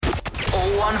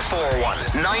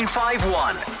0141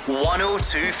 951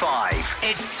 1025.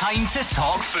 It's time to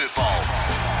talk football.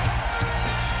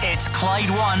 It's Clyde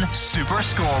 1 Super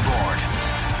Scoreboard.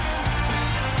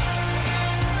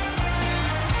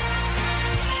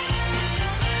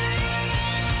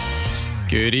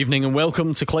 Good evening and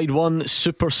welcome to Clyde 1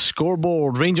 Super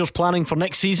Scoreboard. Rangers planning for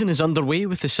next season is underway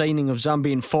with the signing of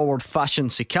Zambian forward Fashion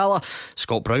Sakala.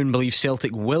 Scott Brown believes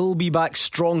Celtic will be back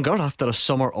stronger after a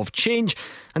summer of change.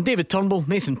 And David Turnbull,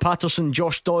 Nathan Patterson,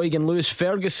 Josh Doig and Lewis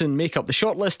Ferguson make up the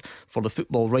shortlist for the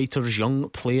Football Writers' Young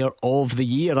Player of the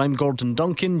Year. I'm Gordon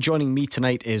Duncan. Joining me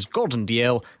tonight is Gordon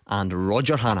Dalziel and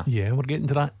Roger Hannah. Yeah, we're getting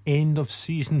to that end of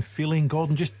season feeling,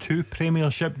 Gordon. Just 2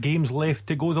 Premiership games left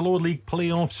to go. The lower league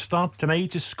playoffs start tonight.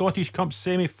 It's Scottish Cup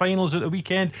semi-finals at the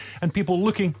weekend, and people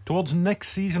looking towards next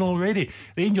season already.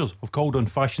 Rangers have called on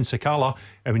Fashion Sakala,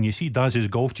 and when you see Daz's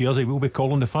golf jersey, we'll be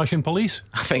calling the fashion police.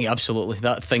 I think absolutely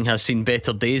that thing has seen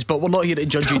better days, but we're not here to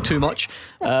judge you too much.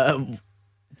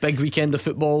 Big weekend of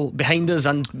football behind us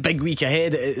and big week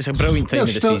ahead. It's a brilliant time of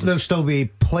the season. There'll still be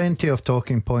plenty of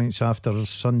talking points after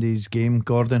Sunday's game,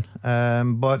 Gordon,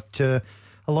 but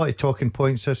a lot of talking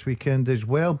points this weekend as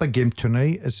well. Big game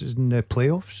tonight is in the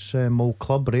playoffs. Old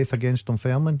Club Wraith against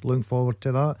Dunfermline. Looking forward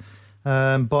to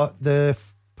that. But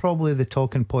probably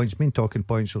the main talking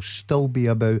points will still be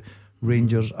about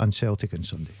Rangers and Celtic on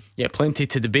Sunday. Yeah, plenty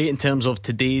to debate in terms of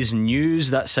today's news.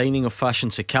 That signing of Fashion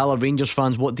Sakala. Rangers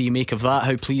fans, what do you make of that?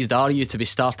 How pleased are you to be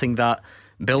starting that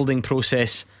building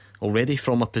process already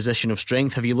from a position of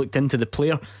strength? Have you looked into the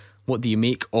player? What do you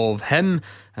make of him?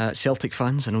 Celtic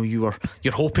fans, I know you're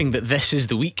hoping that this is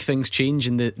the week things change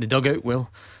in the dugout.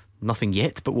 Well, nothing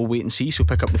yet, but we'll wait and see. So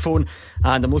pick up the phone,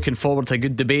 and I'm looking forward to a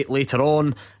good debate later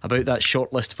on about that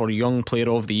shortlist for Young Player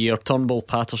of the Year. Turnbull,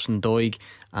 Patterson, Doig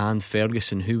and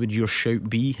Ferguson. Who would your shout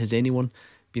be? Has anyone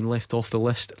been left off the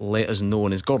list? Let us know.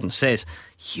 And as Gordon says,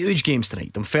 huge games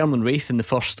tonight. Dunfermline Wraith in the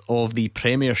first of the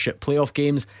Premiership playoff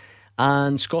games,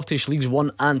 and Scottish Leagues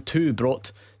 1 and 2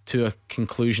 brought to a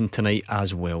conclusion tonight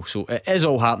as well. So it is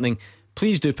all happening.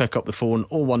 Please do pick up the phone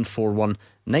 0141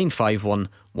 951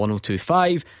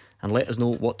 1025 and let us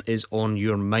know what is on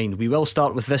your mind. We will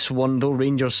start with this one though.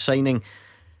 Rangers signing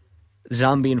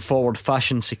Zambian forward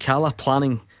Fashion Sakala,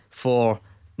 planning for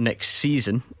next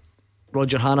season.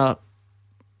 Roger Hannah,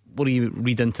 what do you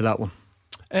read into that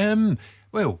one?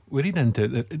 Well, we read into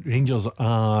it that Rangers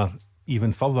are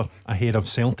even further ahead of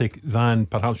Celtic than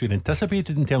perhaps we'd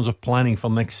anticipated in terms of planning for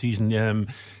next season.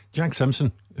 Jack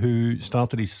Simpson, who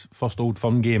started his first Old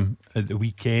Firm game at the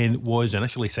weekend, was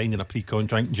initially signed in a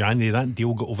pre-contract in January. That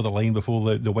deal got over the line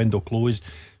before the window closed.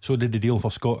 So did the deal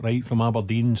for Scott Wright from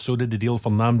Aberdeen. So did the deal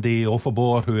for Namdi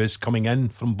Ofabor, who is coming in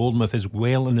from Bournemouth as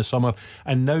well in the summer.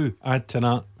 And now add to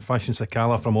that Fashion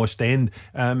Sakala from Ostend.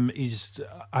 He's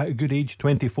at a good age,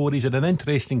 24. He's had an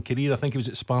interesting career. I think he was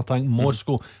at Spartak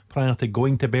Moscow prior to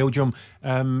going to Belgium.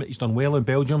 He's done well in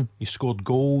Belgium. He's scored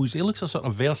goals. He looks a sort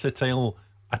of versatile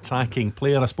attacking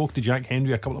player. I spoke to Jack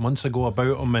Henry a couple of months ago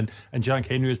about him, and Jack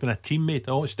Henry has been a teammate at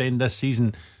Ostend this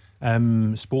season.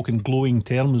 Spoke in glowing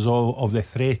terms of the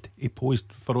threat he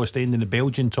posed for Ostend in the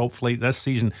Belgian top flight this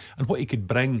season and what he could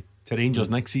bring to Rangers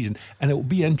next season. And it will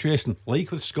be interesting,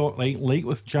 like with Scott Wright, like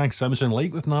with Jack Simpson,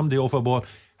 like with Namdi Ofabor,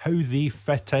 how they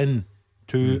fit in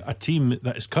to a team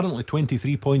that is currently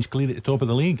 23 points clear at the top of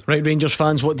the league. Right, Rangers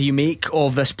fans, what do you make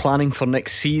of this planning for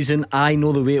next season? I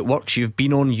know the way it works. You've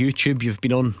been on YouTube, you've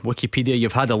been on Wikipedia,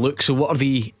 you've had a look. So what are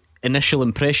the initial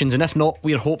impressions? And if not,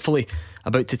 we're hopefully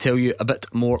about to tell you a bit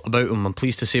more about them. I'm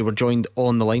pleased to say we're joined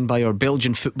on the line by our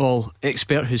Belgian football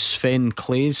expert, who's Sven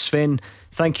Claes. Sven,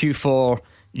 thank you for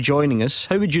joining us.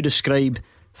 How would you describe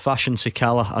Fashion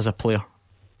Sakala as a player?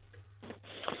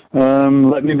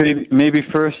 Let me maybe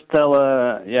first tell,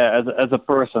 as a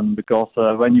person, because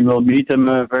when you will meet him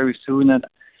very soon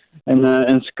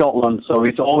in Scotland, so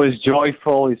he's always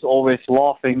joyful, he's always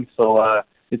laughing, so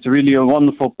it's really a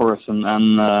wonderful person.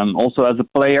 And also as a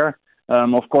player,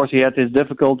 of course he had his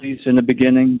difficulties in the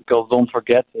beginning, because don't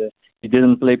forget, he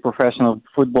didn't play professional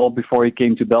football before he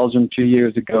came to Belgium 2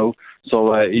 years ago,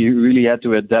 so he really had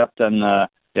to adapt. And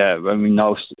when we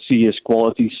now see his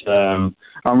qualities,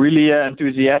 I'm really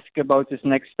enthusiastic about this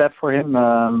next step for him.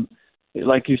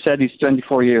 Like you said, he's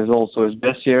 24 years old, so his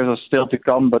best years are still to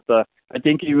come. But I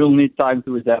think he will need time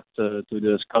to adapt to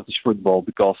the Scottish football,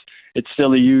 because it's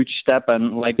still a huge step.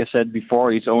 And like I said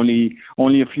before, he's only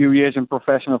a few years in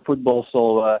professional football,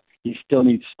 so he still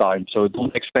needs time. So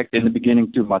don't expect in the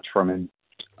beginning too much from him.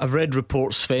 I've read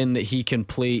reports, Sven, that he can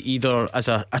play either as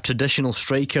a traditional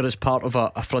striker as part of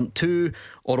a front two,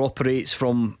 or operates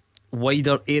from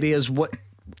wider areas. What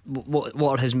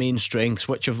are his main strengths?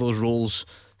 Which of those roles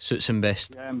suits him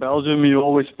best? Yeah, in Belgium, he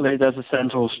always played as a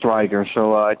central striker,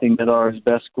 so I think that are his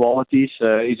best qualities.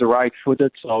 He's a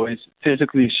right-footed, so he's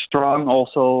physically strong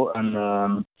also,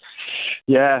 and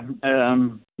he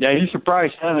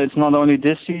surprised. It's not only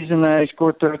this season he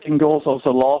scored 13 goals,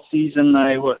 also last season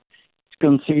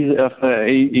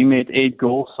he made 8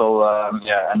 goals. So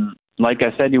and like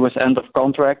I said, he was end of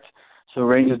contract, so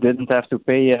Rangers didn't have to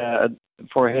pay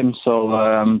for him. So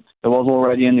there was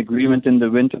already an agreement in the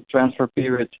winter transfer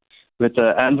period with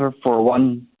Antwerp for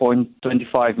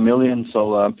 1.25 million.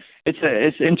 So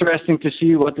it's interesting to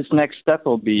see what his next step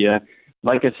will be.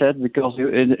 Like I said, because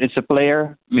it's a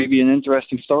player, maybe an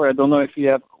interesting story. I don't know if you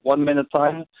have 1 minute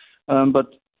time, but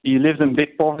he lived in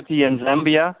big poverty in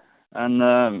Zambia.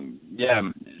 And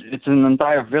it's an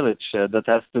entire village that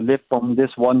has to live from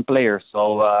this one player.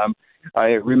 So I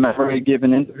remember he gave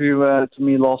an interview to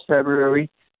me last February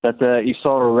that he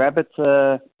saw a rabbit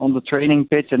on the training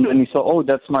pitch, and then he saw, oh,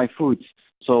 that's my food.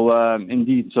 So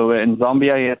indeed, so in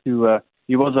Zambia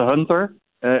he was a hunter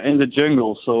in the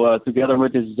jungle. So together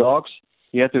with his dogs,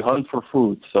 he had to hunt for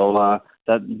food. So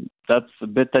that's a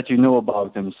bit that you know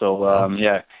about him. So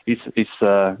he's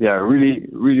a really,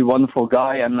 really wonderful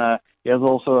guy, and he has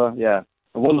also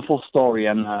a wonderful story,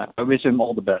 and I wish him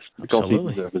all the best because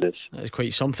Absolutely. he deserves this. That is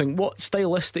quite something. What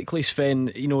stylistically, Sven?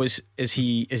 Is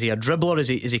he a dribbler?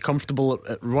 Is he comfortable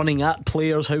at running at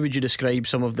players? How would you describe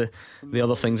some of the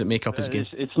other things that make up his game?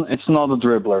 It's not a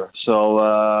dribbler. So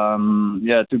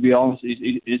to be honest,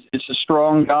 it's a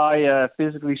strong guy,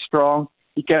 physically strong.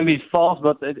 He can be fast,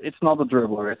 but it's not a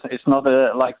dribbler. It's not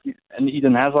like an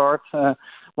Eden Hazard,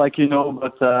 but he's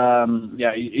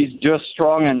just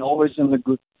strong and always in a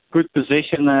good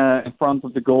position in front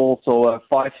of the goal. So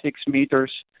 5-6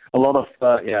 meters. A lot of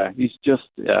he's just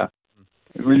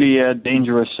really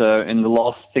dangerous in the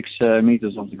last 6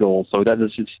 meters of the goal. So that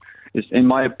is in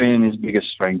my opinion his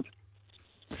biggest strength.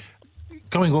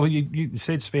 Coming over, you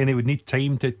said Sven he would need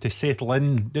time to settle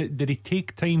in. Did he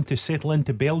take time to settle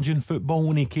into Belgian football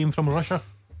when he came from Russia?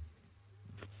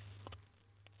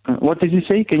 What did you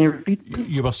say? Can you repeat?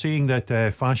 You were saying that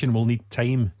Fashion will need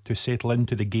time to settle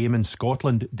into the game in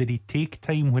Scotland. Did he take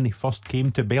time when he first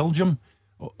came to Belgium,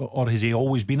 or has he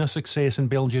always been a success in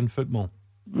Belgian football?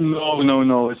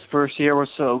 No. His first year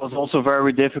was also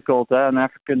very difficult. An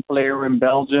African player in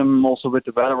Belgium, also with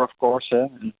the weather, of course.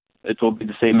 And it will be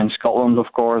the same in Scotland,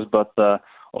 of course, but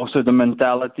also the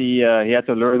mentality. He had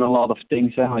to learn a lot of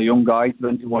things. A young guy,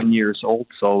 21 years old.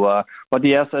 So, but he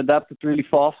has adapted really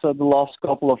fast the last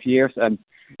couple of years. And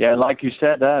like you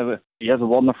said, he has a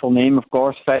wonderful name, of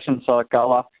course, Fashion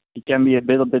Sakala. He can be a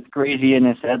bit crazy in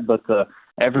his head, but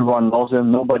everyone loves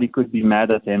him. Nobody could be mad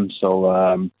at him. So,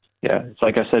 it's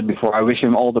like I said before. I wish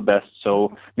him all the best.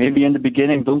 So maybe in the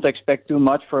beginning, don't expect too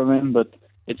much from him, but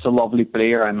it's a lovely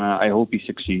player, and I hope he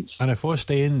succeeds. And if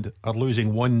Ostend are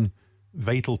losing one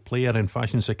vital player in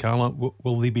Fashion Sakala,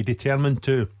 will they be determined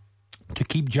to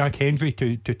keep Jack Hendry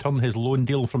to turn his loan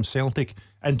deal from Celtic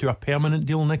into a permanent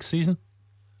deal next season?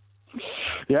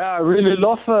 Yeah, I really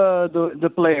love the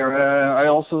player. I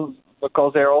also,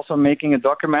 because they're also making a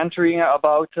documentary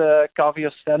about KV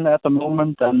Ostend at the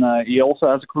moment, and he also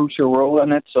has a crucial role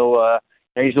in it. So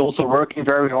he's also working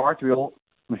very hard.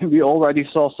 We already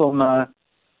saw some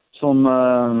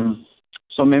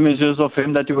images of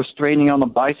him that he was training on a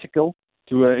bicycle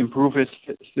to improve his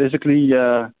physically.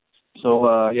 That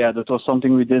was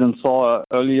something we didn't saw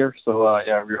earlier. So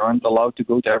we aren't allowed to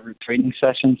go to every training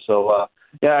session. So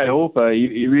I hope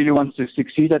he really wants to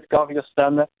succeed at KV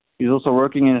Ostend. He's also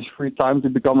working in his free time to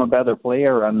become a better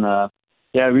player, and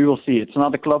we will see. It's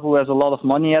not a club who has a lot of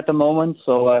money at the moment,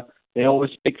 so they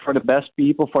always pick for the best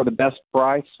people for the best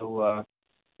price. So.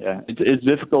 It's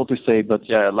difficult to say, but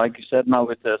like you said, now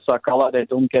with Sakala, they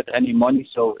don't get any money,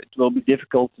 so it will be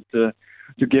difficult to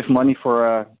give money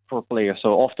for players. So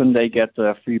often they get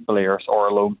free players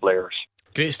or loan players.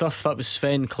 Great stuff. That was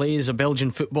Sven Clays, a Belgian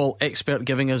football expert,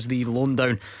 giving us the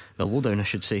lowdown, I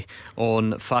should say,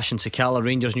 on Fashion Sakala,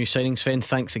 Rangers' new signing. Sven,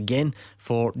 thanks again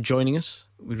for joining us.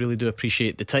 We really do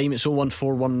appreciate the time. It's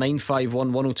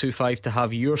 01419511025 to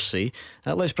have your say.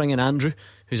 Let's bring in Andrew,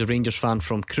 who's a Rangers fan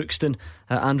from Crookston.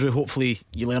 Andrew, hopefully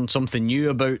you learned something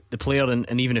new about the player,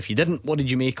 and even if you didn't, what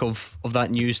did you make of that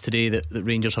news today that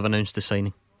Rangers have announced the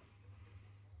signing?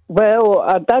 Well,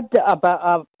 I did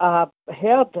I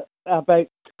heard about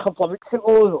a couple of weeks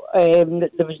ago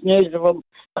that there was news of him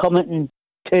coming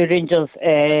to Rangers,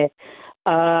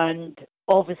 and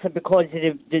obviously because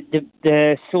of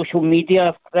the social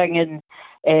media thing, and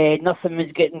nothing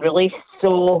was getting released.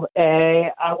 So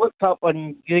I looked up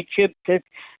on YouTube to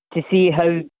see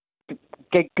how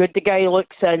good the guy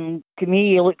looks, and to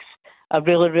me he looks a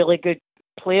really, really good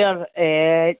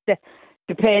player.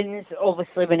 Depends,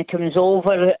 obviously, when he comes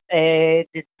over.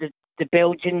 The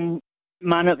Belgian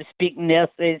man that was speaking there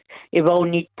says he will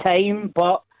need time,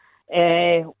 but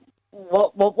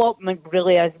what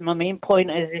really is my main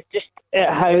point is just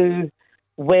how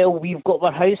well we've got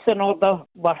our house in order.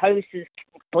 Our house is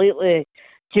completely,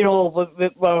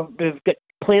 we've got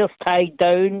players tied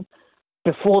down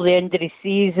before the end of the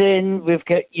season. We've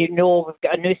got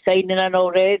a new signing in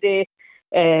already.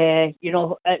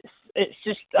 It's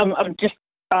just I'm just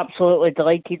absolutely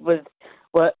delighted with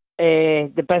what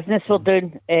the business we're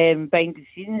doing behind the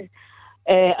scenes.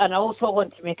 And I also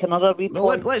want to make another point.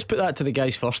 Well, let's put that to the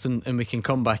guys first, and we can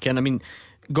come back in. I mean,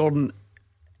 Gordon,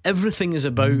 everything is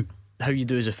about how you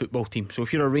do as a football team. So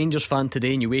if you're a Rangers fan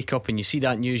today and you wake up and you see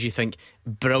that news, you think,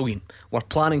 brilliant, we're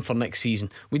planning for next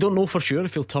season. We don't know for sure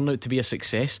if he'll turn out to be a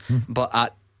success, but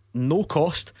at no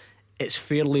cost, it's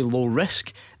fairly low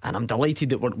risk, and I'm delighted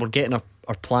that we're getting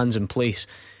our plans in place.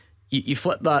 You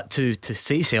flip that to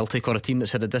say Celtic, or a team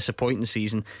that's had a disappointing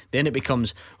season, then it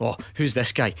becomes, who's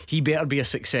this guy? He better be a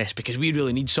success, because we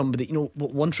really need somebody.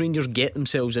 Once Rangers get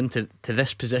themselves into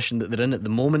this position that they're in at the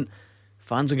moment,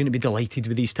 fans are going to be delighted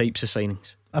with these types of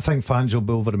signings. I think fans will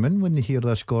be over the moon when they hear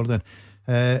this, Gordon,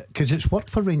 because it's worked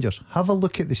for Rangers. Have a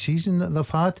look at the season that they've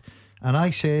had. And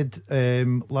I said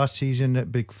last season,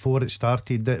 that before it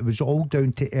started, that it was all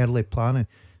down to early planning.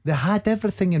 They had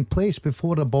everything in place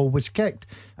before the ball was kicked,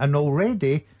 and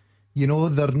already,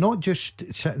 they're not just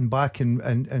sitting back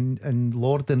and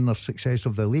lording their success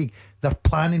of the league. They're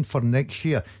planning for next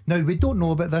year. Now, we don't know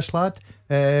about this lad.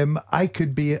 I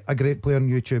could be a great player on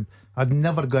YouTube. I'd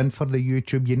never go in for the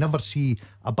YouTube. You never see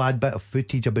a bad bit of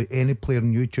footage about any player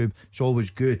on YouTube. It's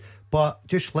always good. But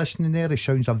just listening there, he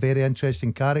sounds a very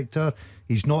interesting character.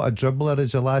 He's not a dribbler,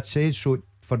 as the lad says. So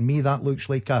for me, that looks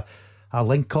like a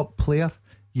link-up player.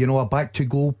 A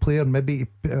back-to-goal player, maybe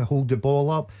hold the ball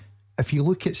up. If you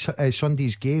look at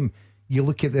Sunday's game, you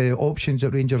look at the options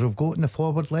that Rangers have got in the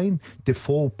forward line.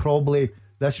 Defoe, probably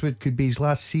could be his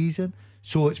last season.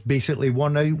 So it's basically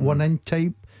one out, one in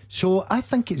type. So I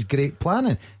think it's great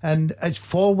planning, and it's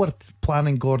forward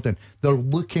planning, Gordon. They're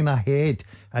looking ahead,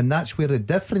 and that's where the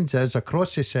difference is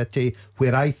across the city,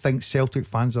 where I think Celtic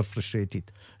fans are frustrated.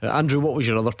 Andrew, what was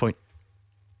your other point?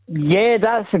 Yeah,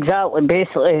 that's exactly.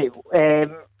 Basically,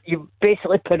 you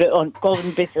basically put it on.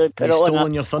 Gordon basically put it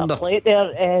on your thunder. A plate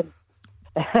there.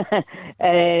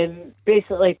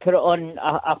 Basically put it on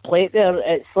a plate there.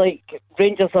 It's like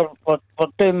Rangers were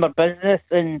doing their business,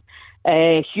 and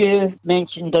Hugh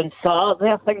mentioned on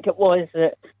Saturday, I think it was,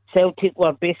 that Celtic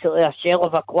were basically a shell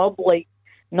of a club. Like,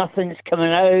 nothing's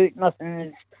coming out,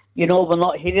 nothing's, we're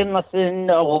not hearing nothing.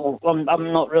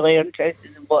 I'm not really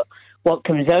interested in what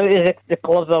comes out of the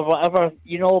club or whatever,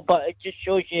 but it just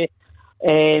shows you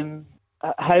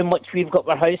how much we've got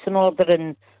our house in order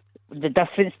and the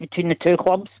difference between the two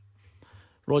clubs.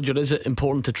 Roger, is it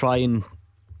important to try and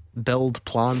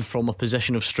plan from a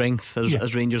position of strength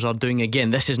as Rangers are doing?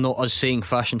 Again, this is not us saying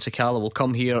Fashion Sakala will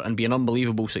come here and be an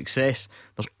unbelievable success.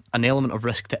 There's an element of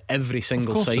risk to every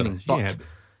single signing, but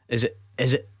is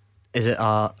it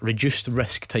a reduced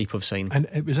risk type of signing? And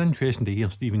it was interesting to hear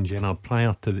Stephen Gerrard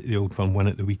prior to the Old Firm win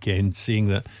at the weekend saying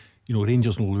that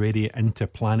Rangers are already into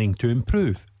planning to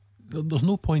improve. There's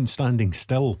no point standing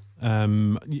still.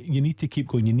 You need to keep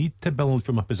going. You need to build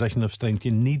from a position of strength.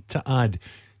 You need to add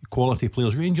quality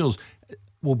players. Rangers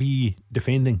will be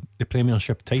defending the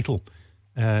Premiership title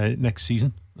next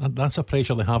season. That's a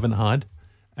pressure they haven't had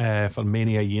for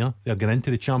many a year. They're going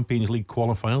into the Champions League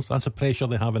qualifiers. That's a pressure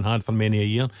they haven't had for many a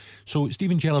year. So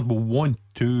Stephen Gerrard will want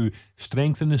to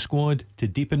strengthen the squad, to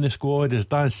deepen the squad. As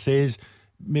Daz says,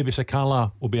 maybe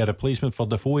Sakala will be a replacement for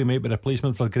Defoe. He might be a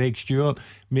replacement for Greg Stewart.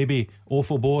 Maybe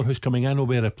Offelbor, who's coming in, will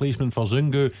be a replacement for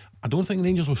Zungu. I don't think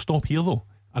Rangers will stop here, though.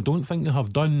 I don't think they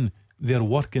have done their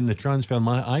work in the transfer.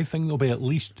 I think there'll be at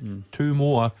least two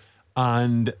more.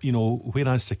 And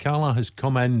whereas Sakala has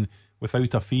come in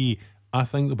without a fee, I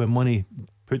think there'll be money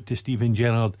put to Stephen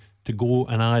Gerrard to go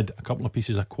and add a couple of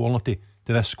pieces of quality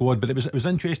to this squad. But it was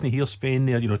interesting to hear Sven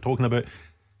there, talking about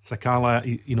Sakala.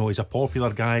 He's a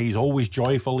popular guy. He's always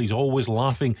joyful. He's always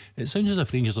laughing. It sounds as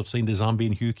if Rangers have signed a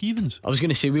Zambian Hugh Keevins. I was going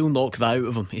to say, we'll knock that out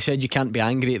of him. He said you can't be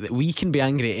angry at that. We can be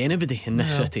angry at anybody in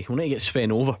this city. We'll need to get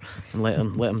Sven over and let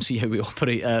him see how we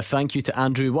operate. Thank you to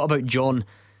Andrew. What about John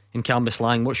in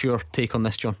Cambuslang? What's your take on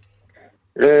this, John?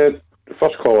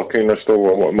 First call, I kind of still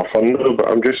want my thunder, but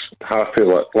I'm just happy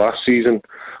that last season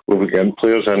we were getting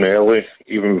players in early,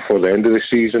 even before the end of the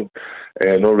season.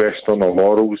 No rest on our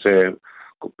laurels.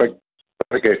 Big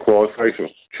qualifiers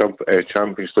for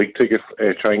Champions League to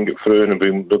try and get through, and we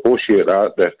negotiate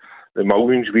that. the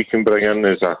millions we can bring in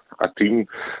as a team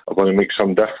are going to make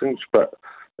some difference. But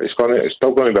it's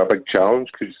still going to be a big challenge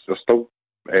because there's still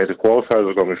the qualifiers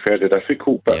are going to be very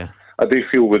difficult. But I do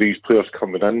feel with these players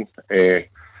coming in,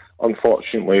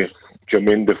 unfortunately,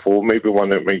 Jermaine Defoe maybe one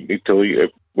that might need to leave.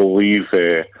 Will leave.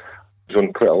 He's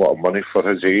on quite a lot of money for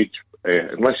his age.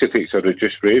 Unless he takes a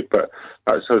reduced rate, but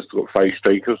that's us got 5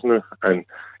 strikers now, and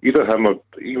either him or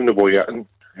even the boy Itten,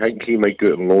 I think he might go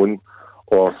out on loan,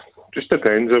 or just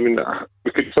depends. I mean,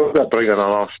 we could talk about bringing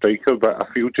another striker, but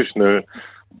I feel just now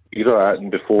either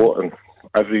Itten, Defoe, and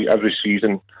every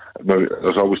season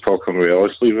there's always talk of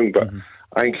Morelos leaving, but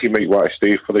I think he might want to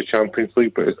stay for the Champions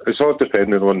League. But it's all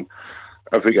depending on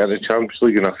if we get in the Champions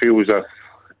League, and I feel as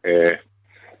if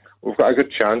we've got a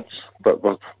good chance, but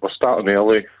we're starting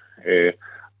early.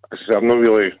 I'm not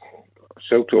really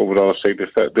Celtic over the other side of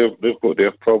it. They've got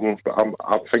their problems, but I'm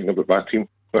thinking about my team.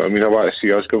 I mean, I want to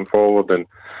see us going forward, and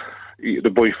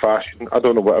the boy Fashion. I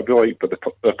don't know what I'd be like, but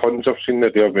the puns I've seen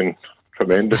that they've been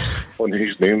tremendous on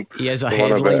his name. He is a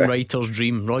headline writer's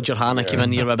dream. Roger Hannah came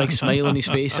in here with a big smile on his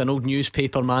face, an old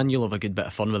newspaper man. You'll have a good bit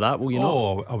of fun with that, will you not?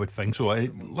 Oh, I would think so.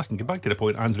 Listen, get back to the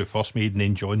point Andrew first made and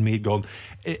then John made, Gordon.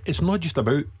 It's not just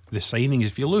about the signings.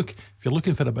 If you're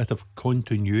looking for a bit of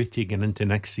continuity going into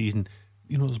next season,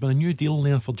 there's been a new deal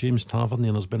there for James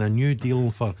Tavernier, there's been a new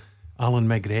deal for Alan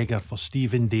McGregor, for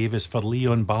Stephen Davis, for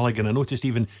Leon Balogun. I noticed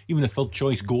even the third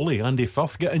choice goalie Andy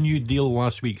Firth got a new deal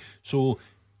last week. So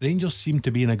Rangers seem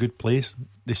to be in a good place.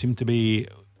 They seem to be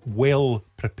well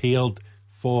prepared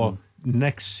for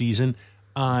next season,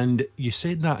 and you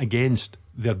said that against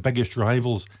their biggest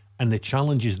rivals and the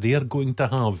challenges they're going to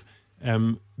have,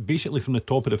 basically from the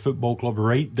top of the football club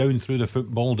right down through the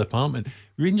football department.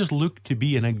 Rangers look to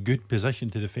be in a good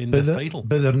position to defend the title.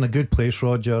 But they're in a good place,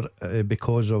 Roger,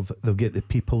 because of they've got the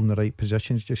people in the right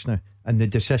positions just now, and the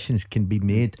decisions can be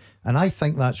made. And I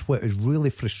think that's what is really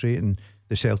frustrating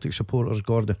the Celtic supporters,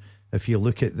 Gordon. If you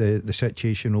look at the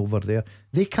situation over there,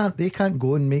 they can't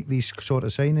go and make these sort of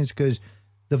signings because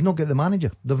they've not got the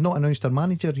manager. They've not announced their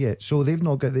manager yet, so they've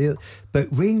not got the. But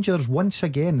Rangers, once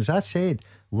again, as I said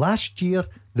last year,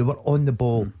 they were on the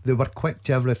ball. They were quick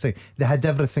to everything. They had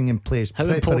everything in place. How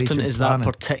important is that,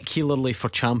 particularly for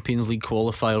Champions League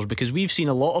qualifiers? Because we've seen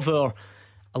a lot of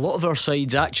our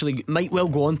sides actually might well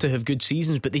go on to have good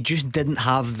seasons, but they just didn't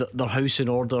have their house in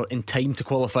order in time to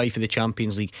qualify for the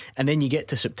Champions League. And then you get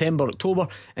to September, October,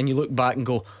 and you look back and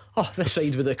go, oh, this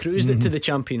side would have cruised it to the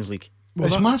Champions League. Well,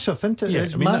 it's massive, isn't it?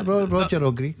 Yeah, Roger will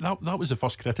agree. That was the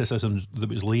first criticism that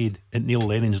was laid at Neil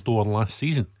Lennon's door last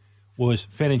season, was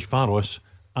Ferencvaros,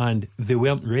 and they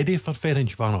weren't ready for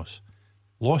Ferencvaros.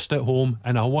 Lost at home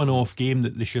in a one-off game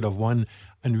that they should have won,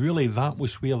 and really that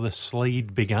was where the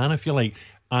slide began, if you like.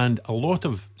 And a lot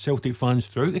of Celtic fans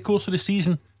throughout the course of the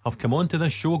season have come onto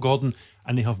this show, Gordon,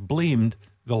 and they have blamed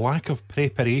the lack of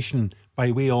preparation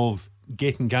by way of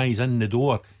getting guys in the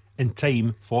door in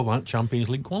time for that Champions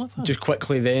League qualifier. Just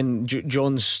quickly then,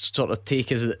 John's sort of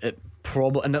take is that it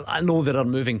probably, and I know there are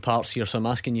moving parts here, so I'm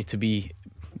asking you to be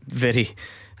very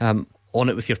on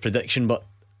it with your prediction, but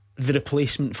the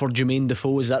replacement for Jermaine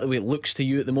Defoe, is that the way it looks to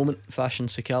you at the moment, Fashion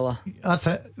Sakala?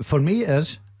 For me it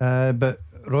is, but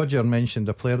Roger mentioned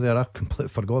a player there I completely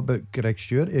forgot about, Greg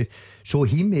Stewart, so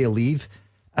he may leave,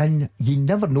 and you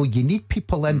never know, you need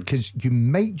people in because you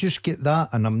might just get that,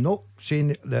 and I'm not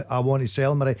saying that I want to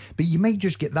sell Morelos, but you might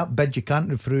just get that bid you can't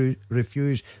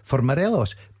refuse for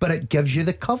Morelos, but it gives you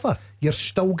the cover. You've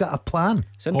still got a plan.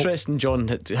 It's interesting, John,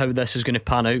 how this is going to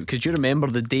pan out, because do you remember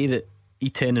the day that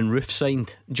E10 and Roof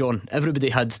signed, John? Everybody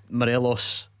had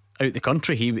Morelos out the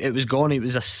country. It was gone. It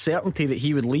was a certainty that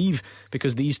he would leave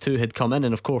because these two had come in,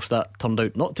 and of course that turned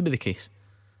out not to be the case.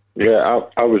 Yeah,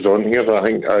 I was on here. I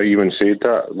think I even said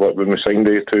that when we signed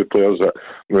the two players that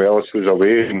Morelos was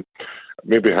away, and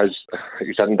maybe his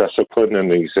indiscipline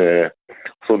and his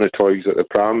throwing the toys at the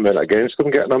pram went against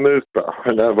him getting a move. But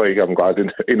in that way, I'm glad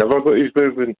he never got his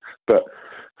move. But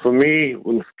for me,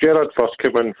 when Gerrard first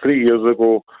came in 3 years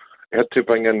ago, he had to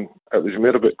bring in, it was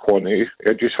more about quantity.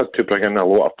 He just had to bring in a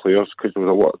lot of players because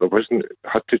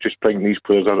had to just bring these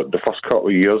players in the first couple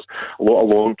of years. A lot of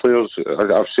loan players.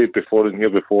 I've said before in here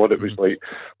before, it was like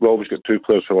we always get two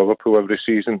players for Liverpool every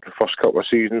season, the first couple of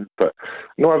seasons, but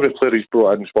not every player he's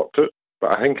brought in's worked out.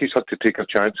 But I think he's had to take a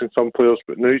chance in some players,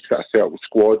 but now he's got a settled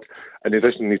squad and he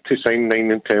doesn't need to sign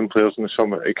 9 and 10 players in the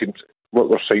summer. He can, what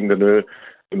we're signing now,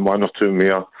 in 1 or 2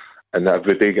 more, and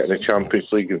every day getting the Champions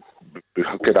League, we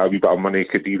could have a wee bit of money, he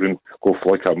could even go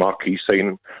for like a marquee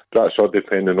signing. That's all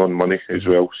depending on money as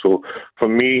well. So for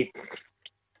me,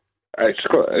 it's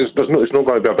not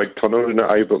going to be a big turnover in the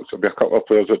Ibrox. There'll be a couple of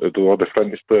players at the door, the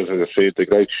fringe players, as I said, the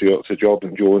Greg Stewarts, the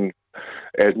Jordan Jones,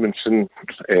 Edmondson,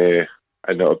 and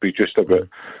it'll be just about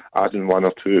adding one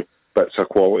or two bits of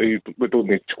quality. We don't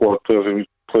need squad players. We need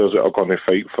players that are going to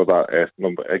fight for that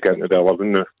number again to the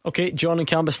 11 now. Okay, John and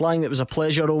Cambuslang, it was a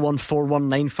pleasure.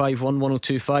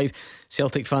 01419511025.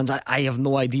 Celtic fans, I have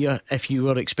no idea if you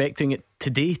were expecting it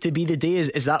today to be the day.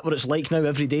 Is that what it's like now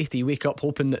every day? Do you wake up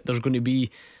hoping that there's going to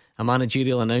be a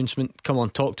managerial announcement? Come on,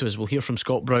 talk to us. We'll hear from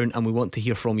Scott Brown, and we want to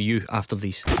hear from you after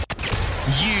these.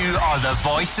 You are the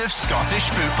voice of Scottish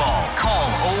football. Call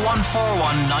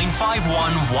 0141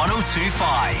 951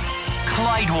 1025.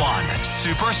 Clyde One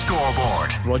Super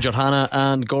Scoreboard. Roger, Hannah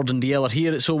and Gordon Dalziel are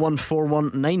here. It's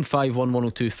 0141 951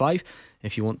 1025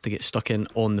 if you want to get stuck in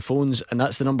on the phones, and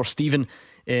that's the number Stephen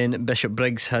in Bishop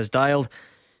Briggs has dialed.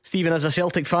 Stephen, as a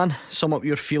Celtic fan, sum up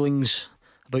your feelings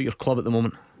about your club at the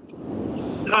moment.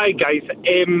 Hi guys,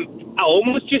 I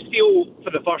almost just feel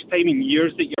for the first time in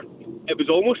years that it was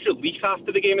almost relief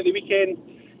after the game at the weekend.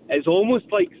 It's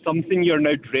almost like something you're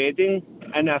now dreading,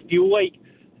 and I feel like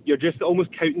you're just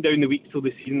almost counting down the weeks till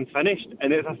the season's finished,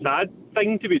 and it's a sad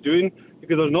thing to be doing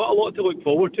because there's not a lot to look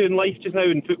forward to in life just now,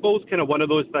 and football's kind of one of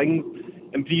those things.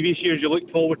 In previous years you looked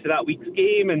forward to that week's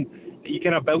game and you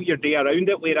kind of built your day around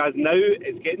it, whereas now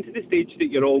it's getting to the stage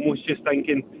that you're almost just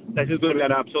thinking this is going to be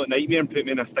an absolute nightmare and put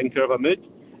me in a stinker of a mood.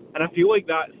 And I feel like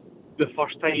that's the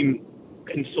first time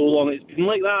in so long it's been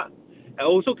like that. It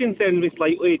also concerns me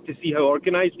slightly to see how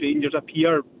organised Rangers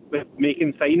appear with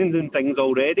making signings and things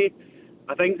already.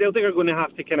 I think Celtic are going to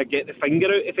have to kind of get the finger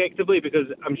out effectively,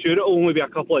 because I'm sure it'll only be a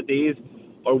couple of days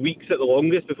or weeks at the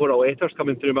longest before a letter's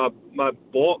coming through my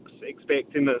box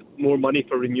expecting more money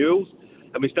for renewals.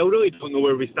 And we still really don't know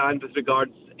where we stand with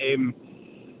regards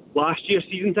last year's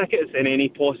season tickets and any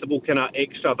possible kind of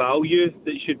extra value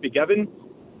that should be given.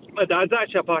 My dad's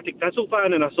actually a Partick Thistle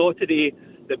fan, and I saw today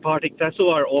that Partick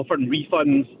Thistle are offering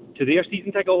refunds to their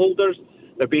season ticket holders.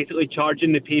 They're basically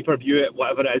charging the pay-per-view at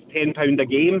whatever it is, £10 a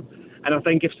game. And I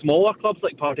think if smaller clubs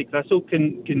like Partick Thistle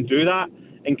can do that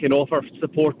and can offer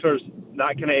supporters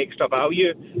that kind of extra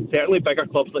value, certainly bigger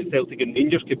clubs like Celtic and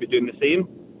Rangers could be doing the same.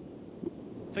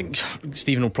 I think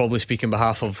Stephen will probably speak on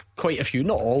behalf of quite a few,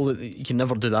 not all. You can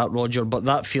never do that, Roger, but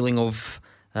that feeling of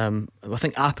I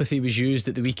think apathy was used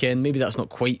at the weekend. Maybe that's not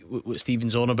quite what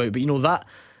Stephen's on about, but you know, that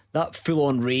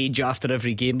full-on rage after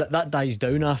every game, that dies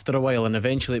down after a while, and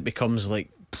eventually it becomes like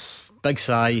big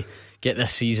sigh, get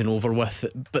this season over with.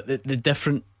 But the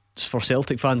difference for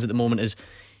Celtic fans at the moment is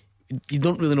you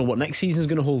don't really know what next season is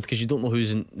going to hold, because you don't know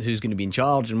who's going to be in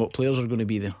charge and what players are going to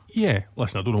be there. Yeah,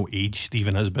 listen, I don't know what age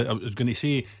Stephen is, but I was going to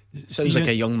say sounds Stephen, like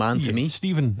a young man to me.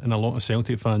 Stephen and a lot of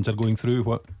Celtic fans are going through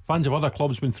what fans of other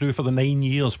clubs went through for the 9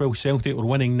 years while Celtic were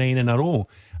winning 9 in a row.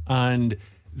 And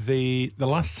the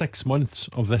last 6 months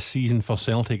of this season for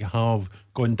Celtic have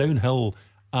gone downhill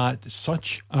at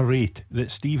such a rate that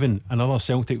Stephen and other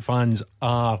Celtic fans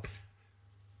are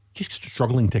just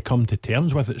struggling to come to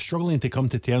terms with it, struggling to come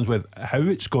to terms with how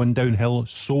it's gone downhill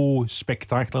so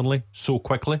spectacularly, so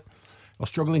quickly. They're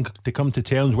struggling to come to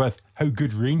terms with how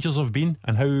good Rangers have been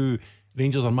and how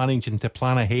Rangers are managing to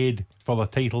plan ahead for the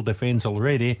title defence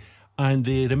already, and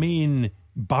they remain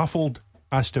baffled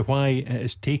as to why it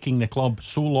is taking the club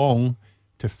so long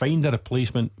to find a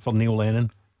replacement for Neil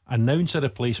Lennon, announce a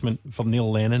replacement for Neil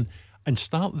Lennon, and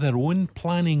start their own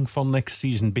planning for next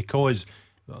season. Because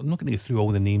I'm not going to go through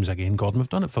all the names again, Gordon, we've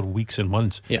done it for weeks and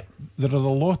months. Yeah. There are a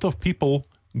lot of people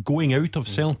going out of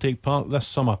Celtic Park this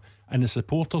summer, and the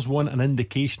supporters want an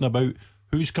indication about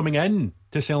who's coming in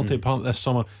to Celtic Park this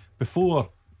summer before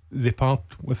they part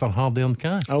with their hard-earned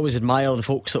cash. I always admire the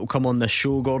folks that will come on this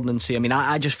show, Gordon, and say, I mean,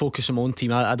 I just focus on my own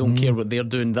team. I don't care what they're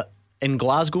doing. That in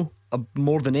Glasgow,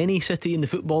 more than any city in the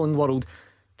footballing world,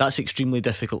 that's extremely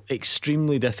difficult,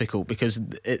 because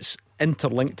it's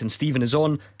interlinked. And Stephen is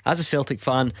on as a Celtic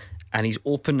fan, and he's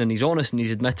open and he's honest, and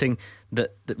he's admitting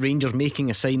that Rangers making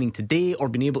a signing today or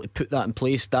being able to put that in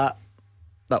place, that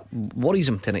worries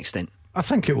him to an extent. I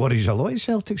think it worries a lot of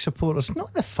Celtic supporters,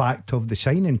 not the fact of the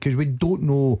signing, because we don't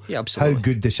know how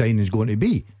good the signing is going to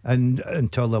be, and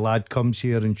until the lad comes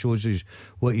here and shows us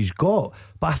what he's got.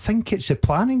 But I think it's the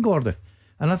planning, Gordon,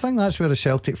 and I think that's where the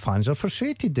Celtic fans are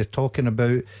frustrated. They're talking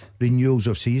about renewals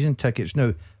of season tickets.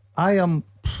 Now, I am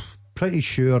pretty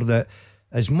sure that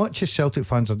as much as Celtic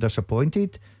fans are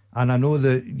disappointed, and I know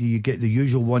that you get the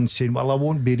usual ones saying, well, I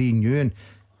won't be renewing,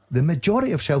 the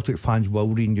majority of Celtic fans will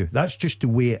renew. That's just the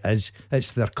way it is.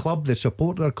 It's their club, they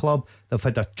support their club, they've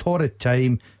had a torrid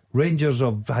time. Rangers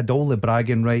have had all the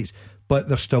bragging rights, but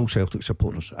they're still Celtic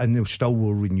supporters and they still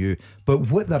will renew. But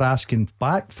what they're asking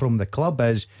back from the club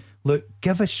is, look,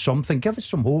 give us something, give us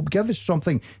some hope, give us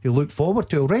something to look forward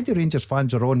to. Already Rangers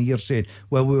fans are on here saying,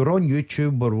 well, we were on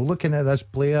YouTube, we're looking at this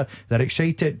player, they're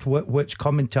excited what's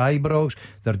coming to Ibrox,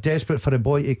 they're desperate for a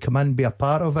boy to come in and be a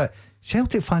part of it.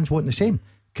 Celtic fans want the same,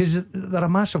 because they're a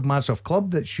massive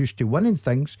club that's used to winning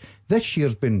things. This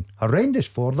year's been horrendous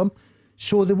for them,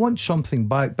 so they want something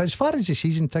back. But as far as the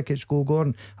season tickets go,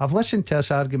 Gordon, I've listened to this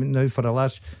argument now for the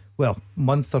last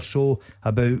month or so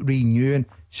about renewing.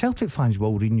 Celtic fans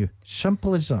will renew,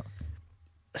 simple as that.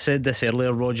 I said this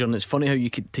earlier, Roger, and it's funny how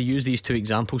you could, to use these two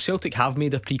examples, Celtic have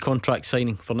made a pre-contract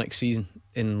signing for next season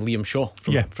in Liam Shaw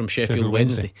from Sheffield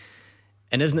Wednesday.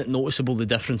 And isn't it noticeable the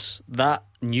difference? That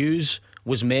news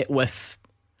was met with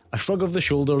a shrug of the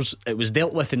shoulders. It was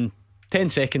dealt with in 10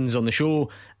 seconds on the show.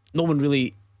 No one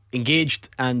really engaged,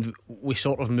 and we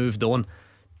sort of moved on.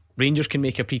 Rangers can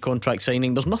make a pre-contract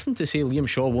signing. There's nothing to say Liam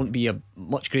Shaw won't be a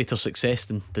much greater success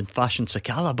than Fashion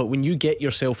Sakala, but when you get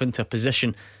yourself into a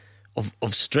position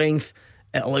of strength,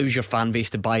 it allows your fan base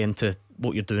to buy into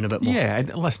what you're doing a bit more. Yeah,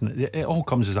 and listen, it all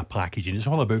comes as a package, and it's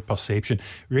all about perception.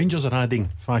 Rangers are adding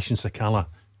Fashion Sakala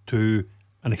to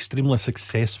an extremely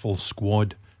successful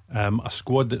squad. A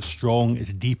squad that's strong,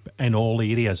 it's deep in all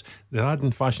areas. They're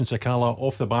adding Fashion Sakala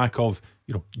off the back of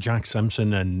Jack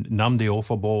Simpson and Nnamdi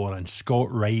Offabor and Scott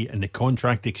Wright, and the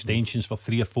contract extensions for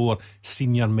 3 or 4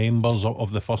 senior members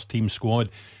of the first team squad.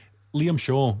 Liam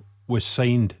Shaw was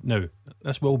signed. Now,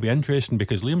 this will be interesting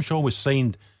because Liam Shaw was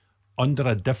signed under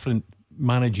a different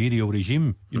managerial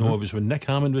regime. It was when Nick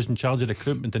Hammond was in charge of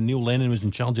recruitment and Neil Lennon was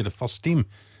in charge of the first team.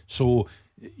 So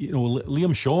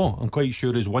Liam Shaw, I'm quite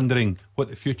sure, is wondering what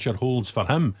the future holds for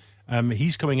him.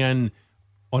 He's coming in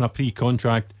on a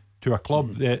pre-contract to a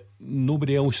club that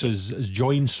nobody else has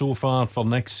joined so far for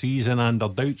next season, and there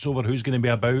are doubts over who's going to be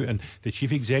about, and the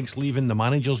chief exec's leaving, the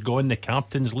manager's gone, the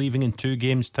captain's leaving in 2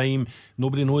 games time.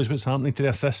 Nobody knows what's happening to the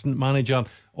assistant manager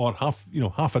or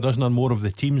half a dozen or more of the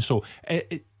team. So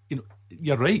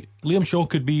you're right, Liam Shaw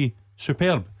could be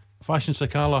superb, Fashion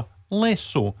Sakala less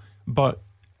so, but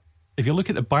if you look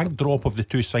at the backdrop of the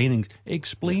 2 signings, it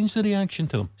explains the reaction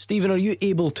to them. Stephen, are you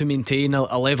able to maintain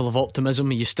a level of optimism?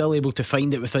 Are you still able to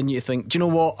find it within you to think, do you know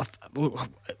what,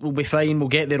 we'll be fine, we'll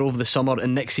get there over the summer,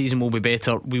 and next season will be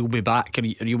better, we'll be back? Are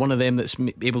you one of them that's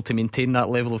able to maintain that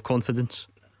level of confidence?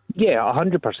 Yeah,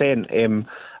 100%.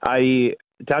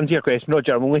 To answer your question,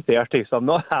 Roger, I'm only 30, so I'm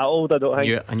not that old, I don't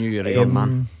think. I knew you were a young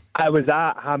man. I was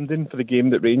at Hampden for the game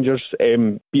that Rangers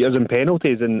beat us in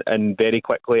penalties, and very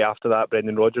quickly after that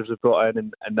Brendan Rodgers was brought in,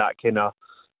 and that kind of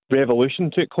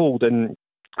revolution took hold. And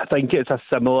I think it's a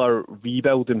similar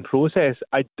rebuilding process.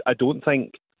 I don't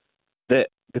think that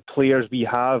the players we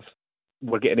have,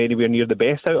 we're getting anywhere near the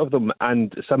best out of them,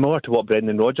 and similar to what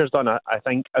Brendan Rodgers done, I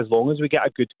think as long as we get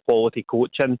a good quality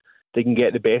coach in, they can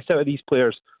get the best out of these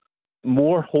players.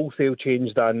 More wholesale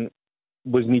change than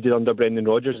was needed under Brendan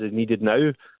Rodgers is needed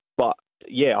now. But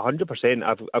yeah, 100%.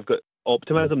 I've got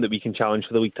optimism that we can challenge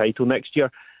for the league title next year.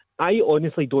 I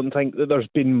honestly don't think that there's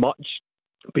been much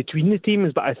between the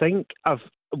teams, but I think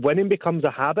winning becomes a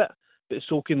habit, but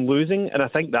so can losing, and I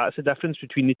think that's the difference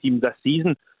between the teams this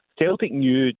season. Celtic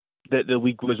knew that the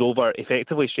league was over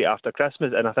effectively straight after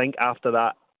Christmas, and I think after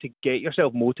that, to get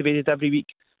yourself motivated every week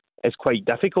is quite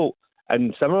difficult.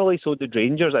 And similarly, so did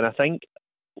Rangers. And I think,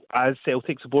 as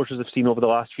Celtic supporters have seen over the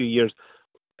last few years,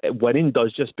 winning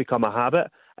does just become a habit,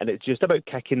 and it's just about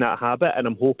kicking that habit. And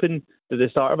I'm hoping that the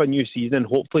start of a new season,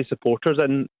 hopefully supporters,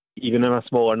 and even in a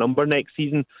smaller number next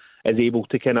season, is able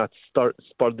to kind of spur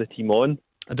the team on.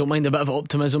 I don't mind a bit of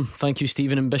optimism. Thank you,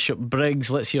 Stephen and Bishop Briggs.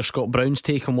 Let's hear Scott Brown's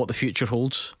take on what the future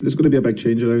holds. There's going to be a big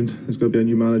change around. There's going to be a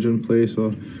new manager in place,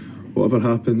 or whatever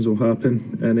happens will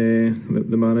happen,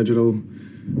 and the manager will,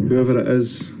 whoever it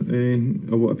is,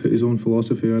 will want to put his own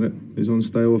philosophy on it, his own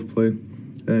style of play,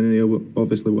 and he'll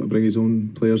obviously want to bring his own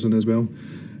players in as well.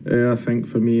 I think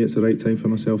for me it's the right time for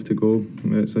myself to go.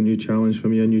 It's a new challenge for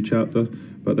me, a new chapter,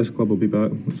 but this club will be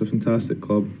back. It's a fantastic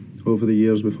club. Over the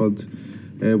years we've had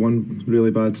one really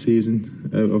bad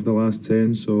season out of the last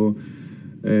 10, so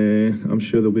I'm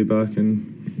sure they'll be back,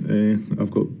 and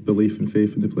I've got belief and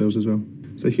faith in the players as well.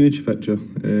 It's a huge fixture,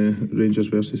 Rangers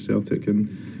versus Celtic, and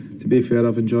to be fair,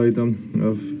 I've enjoyed them.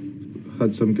 I've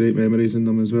had some great memories in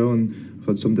them as well, and I've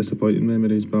had some disappointing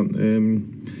memories, but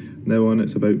now on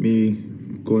it's about me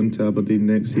going to Aberdeen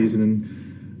next season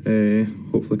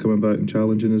and hopefully coming back and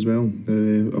challenging as well.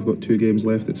 I've got 2 games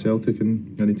left at Celtic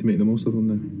and I need to make the most of them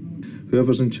now.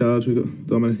 Whoever's in charge, we've got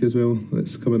Dominic as well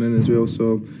that's coming in as well,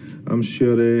 so I'm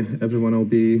sure everyone will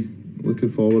be looking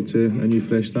forward to a new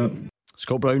fresh start.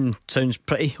 Scott Brown sounds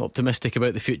pretty optimistic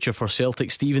about the future for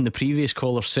Celtic. Stephen, the previous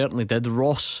caller, certainly did.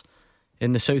 Ross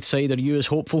in the south side, are you as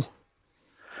hopeful?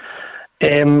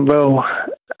 Well,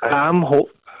 I'm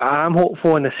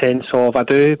hopeful in the sense of I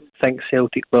do think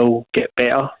Celtic will get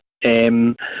better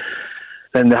than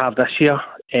they have this year,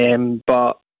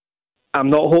 but I'm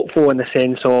not hopeful in the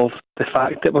sense of the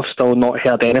fact that we've still not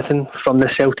heard anything from the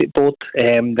Celtic board.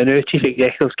 The new chief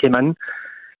executive came in,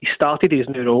 he started his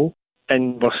new role,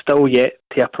 and we're still yet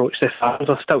to approach the fans.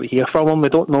 We're still to hear from him. We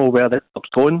don't know where the club's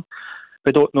going.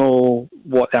 We don't know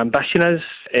what the ambition is.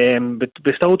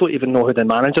 We still don't even know who the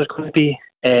manager's going to be.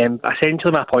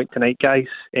 Essentially, my point tonight, guys.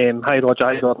 Hi, Roger.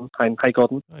 Hi, Gordon. Hi,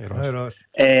 Gordon. Hi, Ross.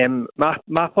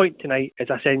 My point tonight is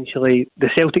essentially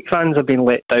the Celtic fans have been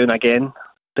let down again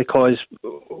because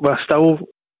we're still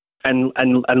in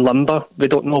limbo. We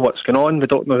don't know what's going on. We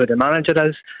don't know who the manager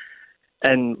is.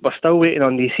 And we're still waiting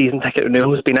on these season ticket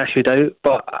renewals being issued out.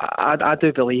 But I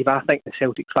do believe, I think the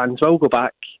Celtic fans will go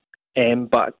back.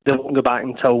 But they won't go back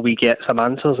until we get some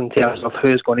answers in terms of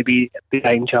who's going to be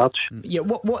in charge. Yeah,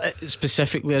 what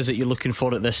specifically is it you're looking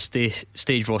for at this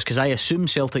stage, Ross? Because I assume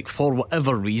Celtic, for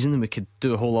whatever reason, and we could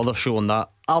do a whole other show on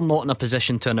that, are not in a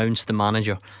position to announce the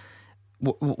manager.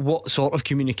 What sort of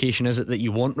communication is it that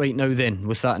you want right now then,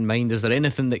 with that in mind? Is there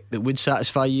anything that would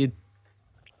satisfy you?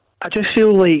 I just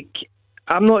feel like,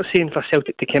 I'm not saying for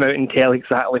Celtic to come out and tell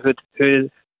exactly who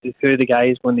the guy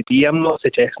is going to be. I'm not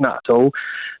suggesting that at all.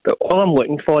 But all I'm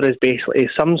looking for is basically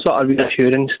some sort of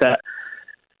reassurance that,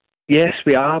 yes,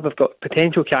 we've got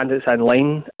potential candidates in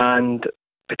line, and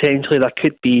potentially there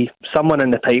could be someone in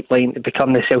the pipeline to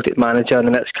become the Celtic manager in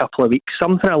the next couple of weeks,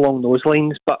 something along those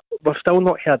lines. But we've still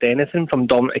not heard anything from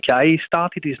Dominic Kai. He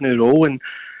started his new role and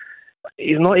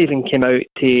he's not even come out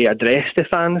to address the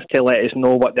fans to let us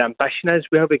know what the ambition is.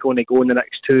 Where are we going to go in the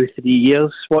next 2-3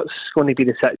 years? What's going to be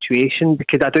the situation?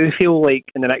 Because I do feel like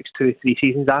in the next 2-3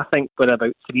 seasons, I think we're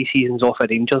about 3 seasons off of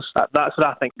Rangers. That's what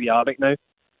I think we are right now.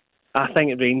 I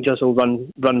think Rangers will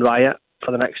run riot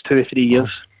for the next 2 or 3 years.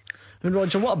 I mean,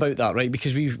 Roger, what about that, right?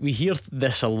 Because we hear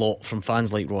this a lot from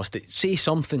fans like Ross, that say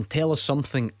something, tell us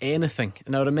something, anything.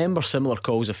 And I remember similar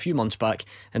calls a few months back,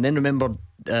 and then remember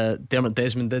Dermot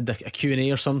Desmond did a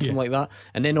Q&A or something like that,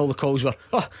 and then all the calls were,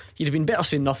 you'd have been better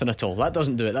saying nothing at all. That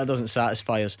doesn't do it, that doesn't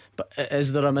satisfy us. But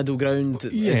is there a middle ground?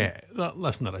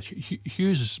 Listen to this.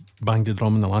 Hughes banged the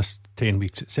drum in the last 10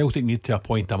 weeks. Celtic need to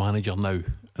appoint a manager now,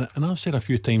 and I've said a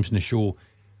few times in the show,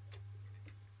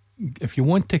 if you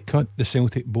want to cut the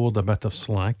Celtic board a bit of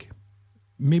slack,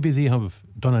 maybe they have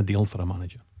done a deal for a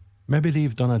manager. Maybe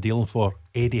they've done a deal for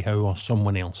Eddie Howe or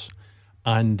someone else,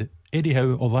 and Eddie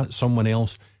Howe or that someone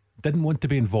else didn't want to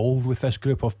be involved with this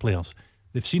group of players.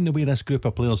 They've seen the way this group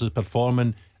of players is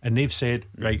performing, and they've said,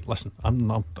 right, listen,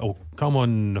 I'll come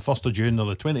on the 1st of June or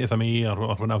the 20th of May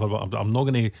or whenever, but I'm not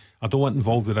going to, I don't want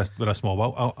involved with this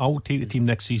mob. I'll take the team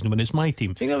next season when it's my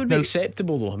team. I think that would be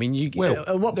acceptable though. I mean,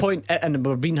 at what point, and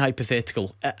we're being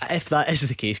hypothetical, if that is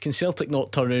the case, can Celtic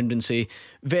not turn around and say,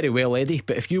 very well, Eddie,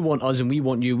 but if you want us and we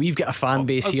want you, we've got a fan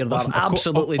base here that are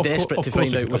absolutely desperate to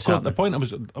find out what's happening. The point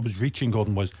I was reaching,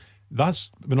 Gordon, was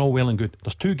that's been all well and good.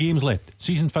 There's 2 games left.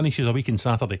 Season finishes a week on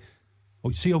Saturday.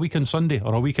 Well, see, a week on Sunday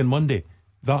or a week on Monday,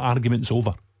 that argument's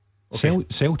over. Okay.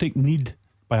 Celtic need,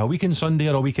 by a week on Sunday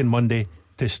or a week on Monday,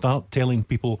 to start telling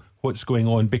people what's going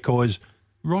on, because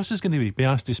Ross is going to be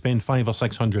asked to spend £500 or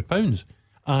 £600.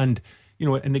 And, you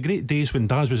know, in the great days when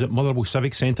Daz was at Motherwell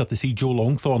Civic Centre to see Joe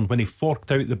Longthorne, when he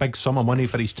forked out the big sum of money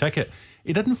for his ticket,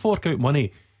 he didn't fork out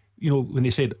money, you know, when they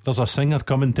said there's a singer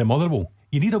coming to Motherwell.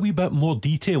 You need a wee bit more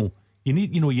detail. You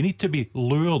need to be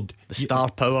lured. The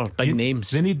star power, big names.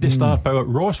 They need the star power.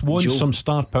 Ross wants some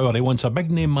star power. He wants a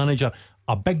big name manager,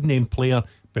 a big name player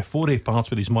before he parts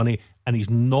with his money, and he's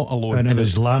not alone. And it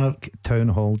was Lanark Town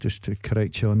Hall, just to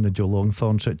correct you on the Joe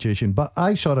Longthorne situation. But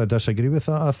I sort of disagree with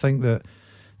that. I think that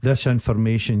this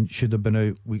information should have been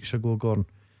out weeks ago, Gordon.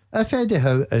 If Eddie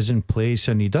Howe is in place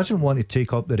and he doesn't want to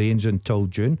take up the reins until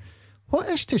June, what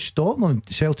is to stop them?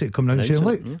 Celtic coming out and saying,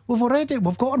 look,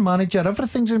 we've got our manager,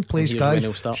 everything's in place, guys,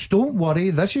 don't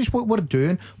worry, this is what we're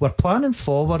doing, we're planning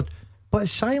forward. But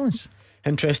it's silence.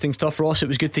 Interesting stuff, Ross. It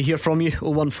was good to hear from you.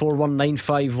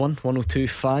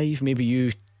 01419511025. Maybe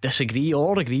you disagree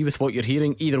or agree with what you're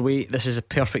hearing. Either way, this is a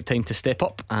perfect time to step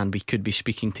up, and we could be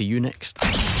speaking to you next.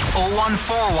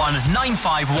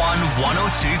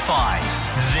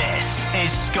 01419511025. This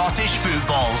is Scottish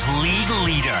football's league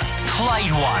leader,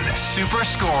 Clyde 1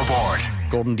 Superscoreboard.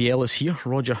 Gordon Dalziel is here.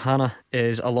 Roger Hannah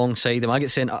is alongside him. I get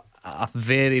sent a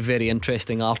very, very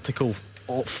interesting article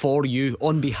for you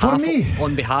on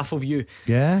behalf of you.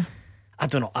 Yeah. I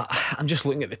don't know. I'm just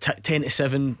looking at the 10 to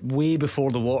 7, way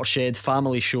before the Watershed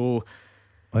family show.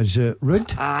 Is it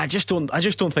rude? I just don't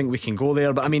think we can go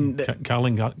there. But I mean,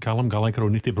 Callum Gallagher will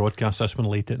need to broadcast this one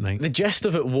late at night. the gist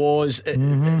of it was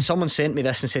someone sent me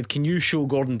this and said, "Can you show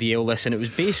Gordon Dalziel this?" And it was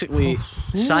basically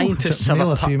scientists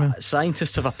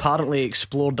have apparently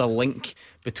explored a link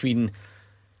between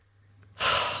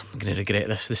I'm going to regret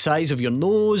this, the size of your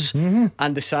nose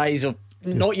and the size of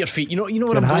not your feet. You know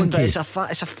what I'm going. But it's a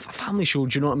family show.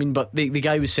 Do you know what I mean? But the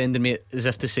guy was sending me it as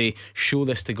if to say, show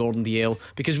this to Gordon Dalziel,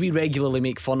 because we regularly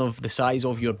make fun of the size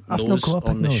of your nose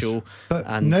on the show. But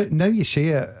and now you say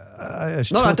it. I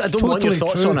don't want your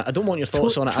thoughts on it. I don't want your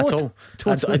thoughts on it at all.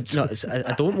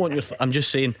 I don't want your. I'm just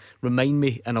saying, remind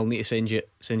me, and I'll need to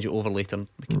send you over later.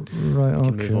 We can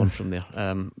move on from there.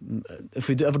 If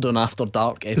we ever do an After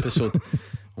Dark episode,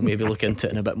 we'll maybe look into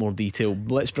it in a bit more detail.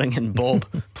 Let's bring in Bob.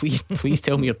 Please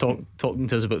tell me you're talking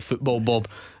to us about football, Bob.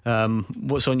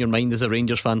 What's on your mind as a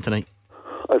Rangers fan tonight?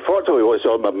 Unfortunately, what's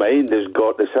on my mind is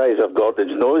the size of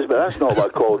Gordon's nose, but that's not what I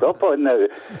called up on now.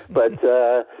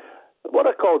 But what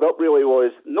I called up really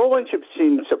was, no one should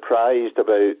seem surprised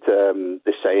about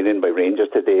the signing by Rangers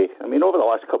today. I mean, over the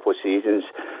last couple of seasons,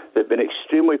 they've been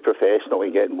extremely professional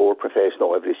and getting more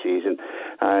professional every season.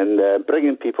 And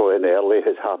bringing people in early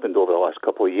has happened over the last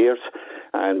couple of years,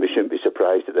 and we shouldn't be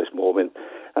surprised at this moment.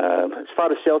 As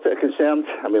far as Celtic are concerned,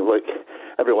 I mean, look,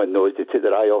 everyone knows they took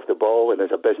their eye off the ball, and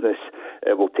as a business,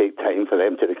 it will take time for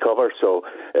them to recover. So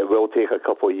it will take a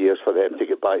couple of years for them to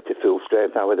get back to full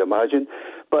strength, I would imagine.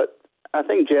 But I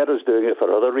think Gerrard's doing it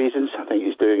for other reasons. I think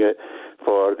he's doing it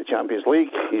for the Champions League.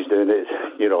 He's doing it,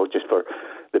 just for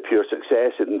the pure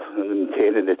success and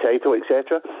maintaining the title,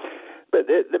 etc. But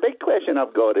the big question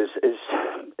I've got is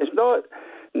not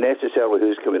necessarily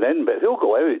who's coming in, but who'll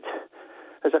go out.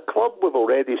 As a club, we've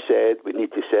already said we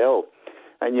need to sell.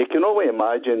 And you can only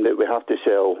imagine that we have to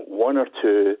sell one or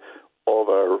two of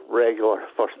our regular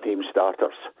first-team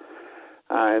starters.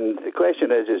 And the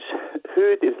question is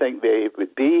who do you think they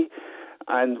would be?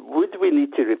 And would we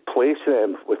need to replace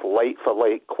them with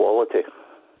like-for-like quality?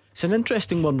 It's an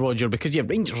interesting one, Roger, because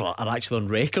Rangers are actually on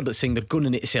record at saying they're going to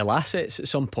need to sell assets at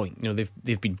some point.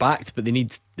 They've been backed, but they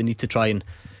need to try and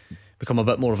become a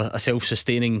bit more of a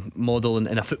self-sustaining model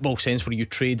in a football sense, where you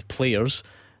trade players.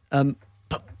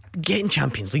 But getting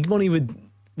Champions League money would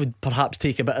perhaps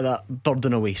take a bit of that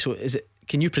burden away. So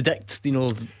can you predict how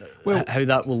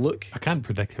that will look? I can't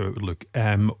predict how it would look.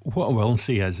 What I will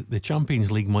say is the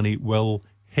Champions League money will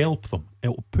help them.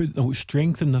 It will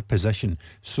strengthen their position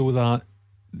so that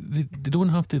they don't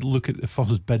have to look at the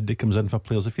first bid that comes in for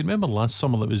players. If you remember last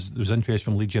summer, there was interest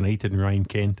from Leeds United and Ryan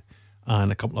Kent,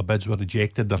 and a couple of bids were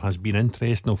rejected. There has been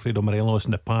interest in Alfredo Morelos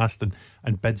in the past,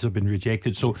 and bids have been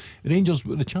rejected. So Rangers,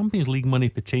 with the Champions League money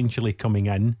potentially coming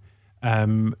in,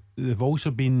 they've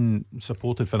also been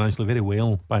supported financially very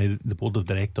well by the board of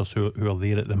directors who are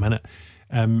there at the minute.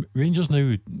 Rangers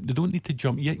now, they don't need to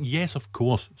jump. Yes, of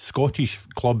course, Scottish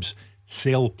clubs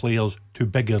sell players to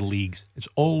bigger leagues. It's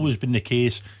always been the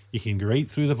case. You can go right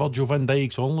through the Virgil van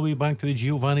Dijks, all the way back to the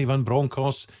Giovanni van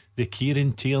Bronckhorst, the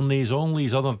Kieran Tierney's, all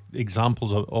these other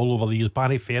examples all over the years.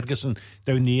 Barry Ferguson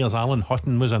down the years, Alan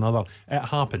Hutton was another. It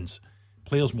happens.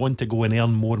 Players want to go and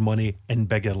earn more money in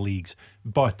bigger leagues.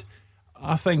 But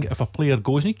I think if a player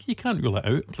goes, and you can't rule it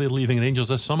out, a player leaving Rangers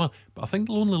this summer, but I think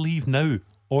they'll only leave now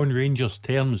on Rangers'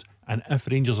 terms, and if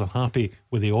Rangers are happy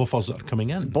with the offers that are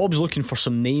coming in. Bob's looking for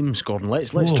some names, Gordon.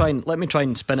 Let me try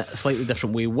and spin it a slightly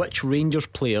different way. Which Rangers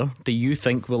player do you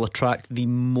think will attract the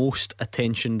most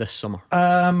attention this summer?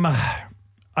 I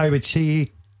would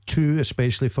say two,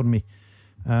 especially for me.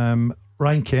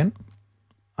 Ryan Kent.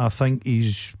 I think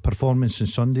his performance on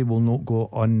Sunday will not go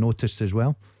unnoticed as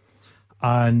well.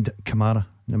 And Kamara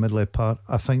in the middle of the park.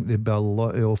 I think there'll be a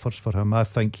lot of offers for him. I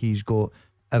think he's got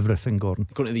everything, Gordon.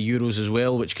 Going to the Euros as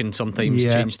well, which can sometimes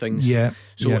change things.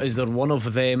 Is there one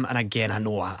of them? And again, I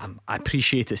know I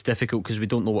appreciate it's difficult because we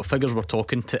don't know what figures we're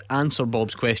talking. To answer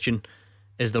Bob's question,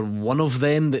 is there one of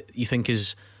them that you think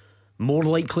is more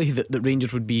likely that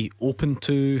Rangers would be open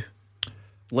to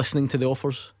listening to the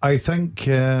offers? I think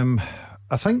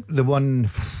the one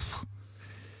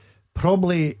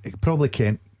probably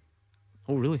Kent.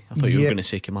 Oh really? I thought you were going to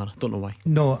say Kamara. Don't know why.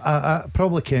 No, I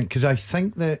probably Kent, because I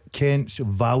think that Kent's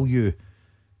value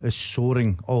is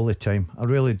soaring all the time. I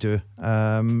really do.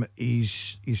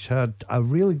 He's had a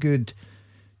really good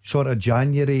sort of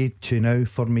January to now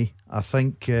for me. I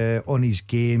think on his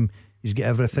game, he's got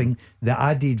everything. The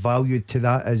added value to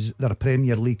that is they're a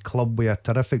Premier League club with a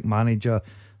terrific manager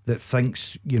that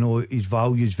thinks his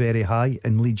value is very high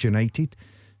in Leeds United.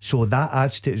 So that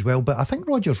adds to it as well. But I think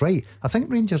Roger's right. I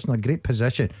think Rangers in a great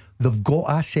position. They've got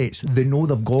assets. They know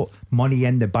they've got money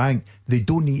in the bank. They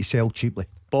don't need to sell cheaply.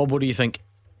 Bob, what do you think?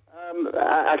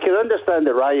 I can understand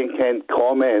the Ryan Kent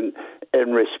comment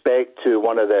in respect to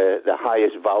one of the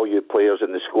highest valued players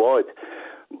in the squad,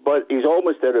 but he's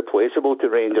almost irreplaceable to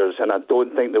Rangers, and I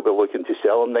don't think they'll be looking to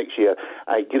sell him next year.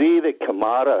 I agree that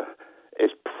Kamara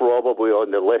is probably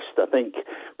on the list. I think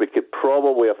we could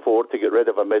probably afford to get rid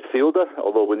of a midfielder,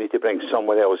 although we need to bring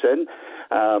someone else in.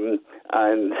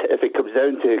 And if it comes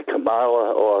down to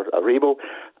Kamara or Aribo,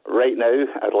 right now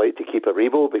I'd like to keep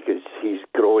Aribo because he's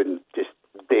growing just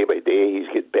day by day. He's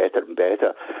getting better and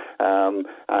better. And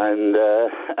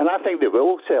I think they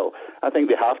will sell. I think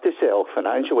they have to sell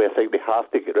financially. I think they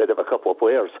have to get rid of a couple of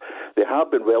players. They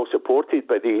have been well supported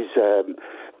by these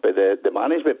by the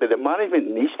management, but the management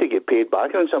needs to get paid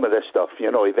back on some of this stuff.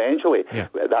 Eventually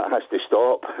that has to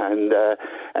stop.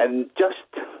 And just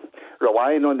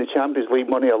relying on the Champions League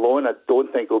money alone, I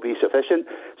don't think will be sufficient.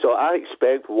 So I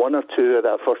expect one or two of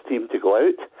that first team to go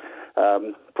out.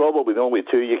 Probably the only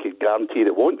two you can guarantee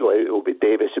that won't go out will be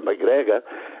Davis and McGregor.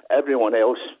 Everyone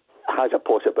else has a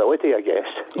possibility, I guess.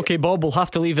 Okay, Bob, we'll have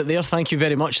to leave it there. Thank you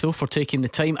very much, though, for taking the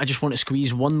time. I just want to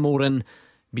squeeze one more in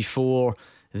before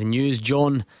the news.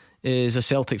 John is a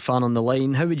Celtic fan on the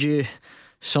line. How would you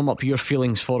sum up your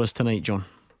feelings for us tonight, John?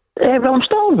 Well, I'm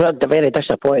still very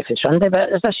disappointed for Sunday,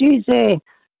 but as I say,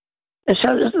 they're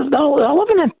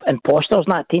 11 imposters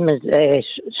in that team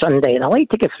Sunday, and I like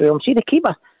to go through them. See, the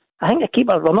keeper, I think the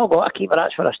keeper, we've not got a keeper,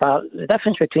 that's for a start. The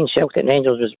difference between Celtic and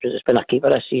Rangers has been a keeper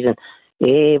this season.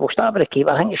 We'll start with the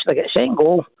keeper. I think you should get second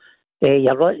goal.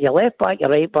 Your left back, your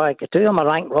right back, the two of them are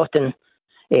ranked rotten.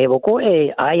 We'll go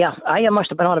to Aya. Aya must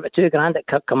have been on about $2,000 at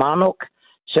Kilmarnock.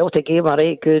 Celtic gave him a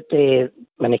right good,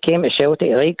 when he came to Celtic,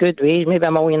 a right good wage, maybe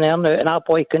a millionaire now, and that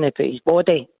boy couldn't put his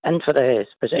body in for the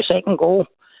second goal.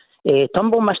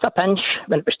 Turnbull missed a pinch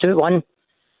when it was 2-1.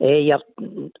 Your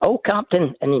old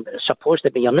captain, and supposed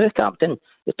to be your new captain,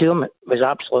 the two of them was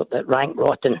absolutely ranked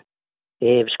rotten.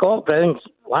 Scott Brown,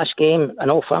 last game,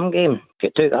 an Old Firm game,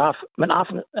 went off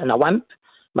in a limp.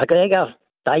 McGregor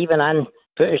diving in,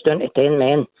 put us down to 10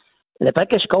 men. And the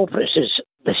biggest culprits is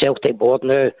the Celtic board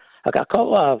now. I've got a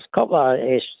couple of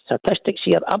statistics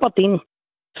here. Aberdeen,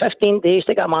 15 days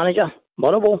to get a manager.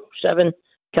 Motherwell, 7.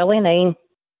 Killie, 9.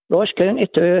 Ross County,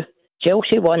 2.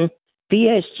 Chelsea, 1.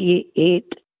 PSG,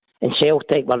 8. And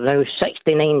Celtic were now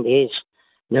 69 days.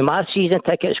 Now my season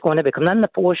ticket is going to be coming in the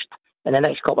post in the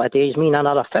next couple of days, meaning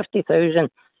another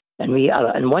 50,000. And we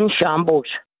are in one shambles.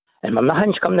 And when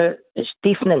nothing's coming out, it's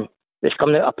deafening. It's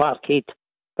coming out of Parkhead.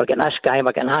 We're getting this guy,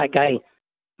 we're getting that guy.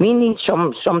 We need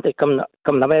somebody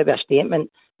coming away with a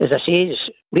statement. As I say,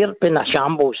 we're in a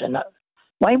shambles. And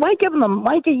why give them?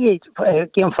 Why do you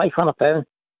give them £500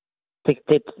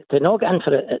 to not get in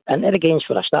for into the games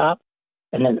for a start?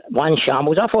 And then one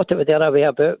shambles. I thought it was the other way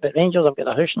about, but Rangers have got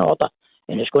a house in order,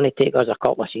 and it's going to take us a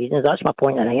couple of seasons. That's my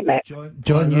point tonight, mate.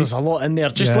 John, there's a lot in there.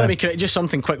 Just let me correct just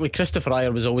something quickly. Christopher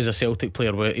Ayer was always a Celtic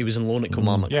player. Where he was in loan at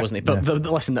Kilmarnock, wasn't he? But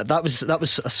listen, that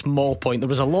was a small point. There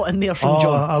was a lot in there from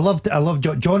John. I loved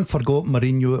John forgot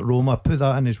Mourinho at Roma. Put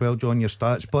that in as well, John, your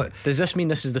stats. But does this mean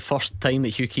this is the first time that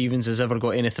Hugh Keevins has ever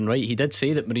got anything right? He did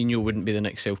say that Mourinho wouldn't be the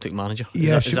next Celtic manager. Is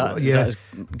that as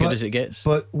good as it gets?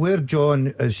 But where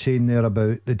John is saying there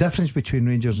about the difference between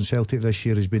Rangers and Celtic this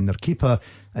year has been their keeper,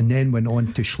 and then went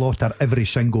on to slaughter every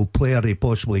single player he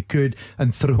possibly could,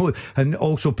 and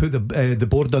also put the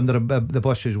board under the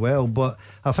bus as well. But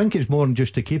I think it's more than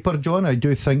just the keeper, John. I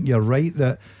do think you're right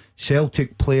that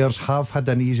Celtic players have had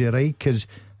an easy ride because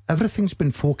everything's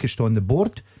been focused on the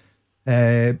board.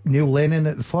 Neil Lennon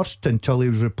at the first until he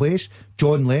was replaced.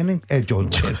 John Lennon. I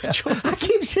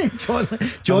keep saying John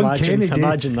Kennedy.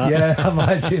 Imagine that. Yeah,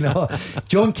 imagine.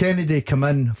 John Kennedy come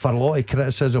in for a lot of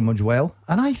criticism as well,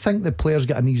 and I think the players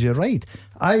get an easy ride.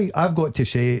 I've got to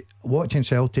say, watching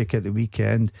Celtic at the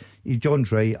weekend,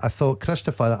 John's right. I thought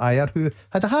Christopher Ayer, who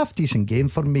had a half decent game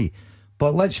for me,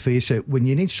 but let's face it, when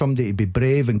you need somebody to be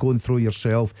brave and go and throw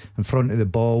yourself in front of the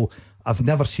ball, I've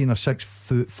never seen a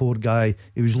 6'4" guy.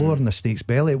 He was lower than a snake's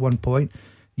belly at one point.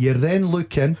 You're then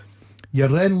looking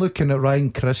at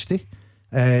Ryan Christie.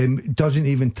 Doesn't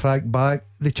even track back.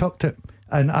 They chucked it,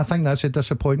 and I think that's a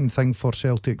disappointing thing for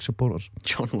Celtic supporters.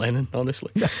 John Lennon,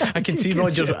 honestly. I can see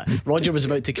Roger was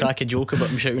about to crack a joke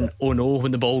about him shouting "oh no"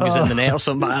 when the ball goes in the net or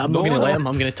something. I'm not going to let him.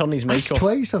 I'm going to turn his mic off.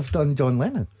 Twice I've done John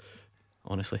Lennon.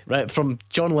 Honestly, right, from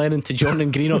John Lennon to John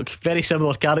and Greenock, very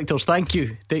similar characters. Thank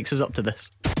you. Takes us up to this.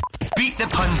 Beat the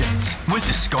Pundit with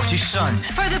the Scottish Sun.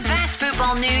 For the best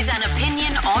football news and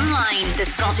opinion online,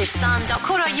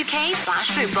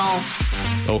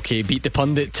 thescottishsun.co.uk/football. Okay, Beat the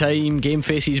Pundit time. Game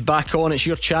Face is back on. It's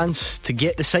your chance to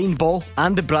get the signed ball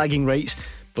and the bragging rights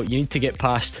but you need to get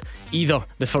past either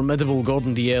the formidable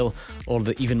Gordon Dalziel or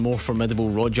the even more formidable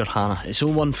Roger Hannah. It's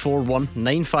 0141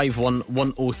 951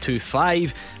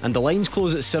 1025, and the lines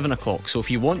close at 7 o'clock, so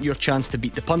if you want your chance to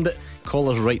beat the pundit, call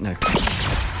us right now.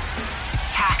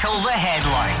 Tackle the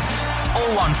headlines.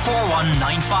 0141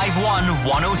 951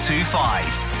 1025.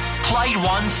 Clyde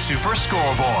 1 Super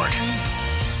Scoreboard.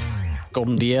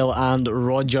 Gordon Dalziel and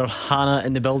Roger Hannah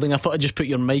in the building. I thought I'd just put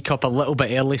your mic up a little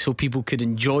bit early so people could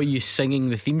enjoy you singing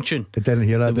the theme tune. I didn't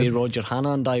hear that. The way Roger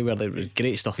Hannah and I were, they were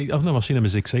great stuff. I've never seen him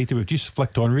as excited. We've just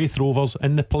flicked on Wraith Rovers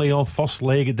in the playoff, first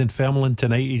leg at Dunfermline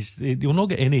tonight. You'll not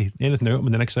get anything out of him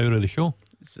in the next hour of the show.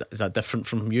 Is that different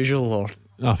from usual, or?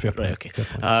 Fair play. Right, okay.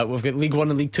 We've got League 1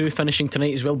 and League 2 finishing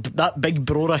tonight as well. That big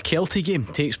Brora Kelty game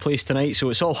takes place tonight, so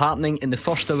it's all happening in the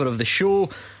first hour of the show.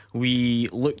 We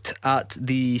looked at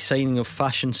the signing of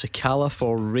Fashion Sakala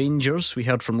for Rangers. We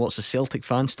heard from lots of Celtic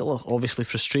fans, still obviously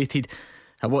frustrated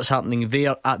at what's happening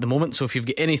there at the moment. So if you've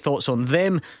got any thoughts on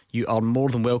them, you are more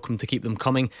than welcome to keep them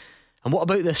coming. And what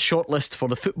about this shortlist for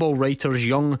the Football Writers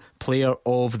Young Player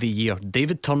of the Year?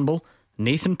 David Turnbull,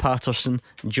 Nathan Patterson,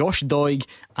 Josh Doig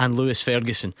and Lewis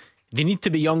Ferguson. They need to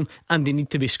be young and they need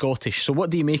to be Scottish. So what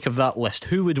do you make of that list?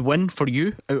 Who would win for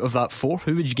you out of that four?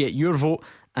 Who would you get your vote?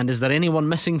 And is there anyone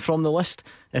missing from the list?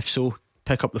 If so,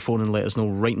 pick up the phone and let us know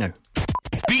right now.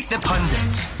 Beat the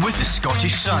pundit with the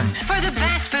Scottish Sun. For the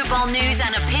best football news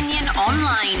and opinion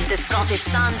online,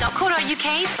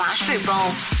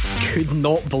 thescottishsun.co.uk/football. Could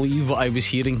not believe what I was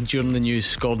hearing during the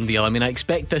news, Gordon Dalziel. I mean, I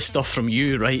expect this stuff from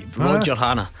you, right? Roger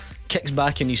Hannah kicks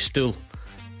back in his stool,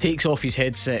 takes off his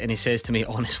headset, and he says to me,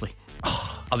 honestly,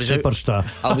 I was superstar.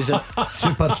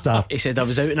 Superstar. He said I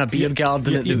was out in a beer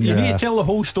garden. You need to tell the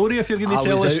whole story if you're going to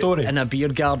tell the story. In a beer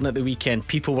garden at the weekend,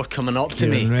 people were coming up to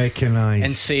me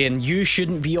and saying, you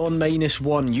shouldn't be on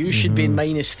 -1, you should be in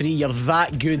 -3, you're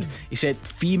that good. He said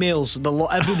females,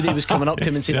 everybody was coming up to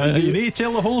him and saying, you need to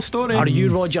tell the whole story. Are you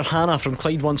Roger Hannah from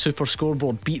Clyde 1 Super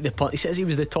Scoreboard? Beat the punt. He says he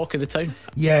was the talk of the town.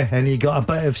 Yeah, and he got a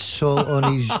bit of salt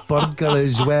on his burger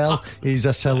as well. He's a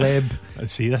celeb.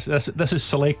 See, this is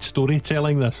select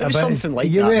storytelling. This it was something like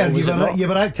you that. You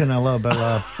were acting a little bit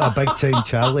like a big time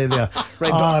Charlie there.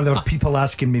 Right, there were people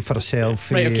asking me for a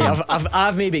selfie. Right, okay,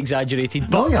 I've maybe exaggerated,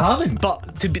 but no, you haven't.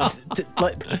 But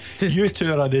you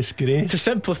two are a disgrace. To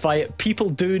simplify it,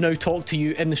 people do now talk to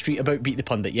you in the street about Beat the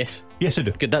Pundit. Yes, I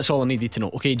do. Good, that's all I needed to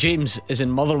know. Okay, James is in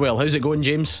Motherwell. How's it going,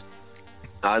 James?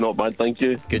 Not bad, thank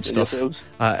you. Good stuff.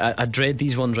 I dread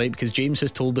these ones, right? Because James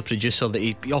has told the producer that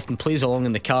he often plays along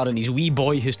in the car, and his wee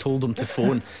boy has told him to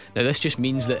phone. Now this just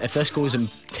means that if this goes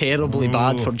terribly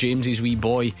bad for James's wee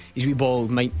boy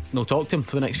might not talk to him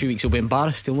for the next few weeks. He'll be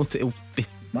embarrassed. He'll be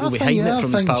hiding it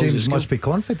from his pals. James must be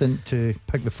confident to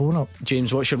pick the phone up.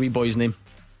 James, what's your wee boy's name?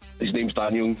 His name's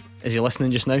Daniel. Is he listening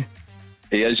just now?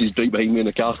 He is, he's right behind me in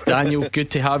the car. Daniel,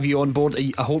 good to have you on board.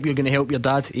 I hope you're going to help your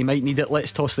dad. He might need it.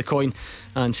 Let's toss the coin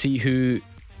and see who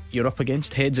you're up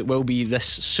against. Heads, it will be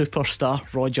this superstar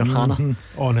Roger Hannah.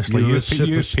 Honestly, you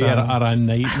pair are a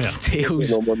nightmare.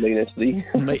 Tails. Exactly.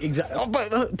 Oh,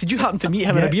 but did you happen to meet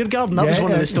him in a beer garden? That was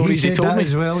one of the stories he told me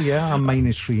as well. Yeah, I'm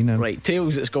 -3 now. Right,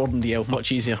 Tails, it's Gordon Dalziel.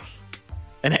 Much easier.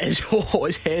 And it is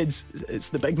it's heads. It's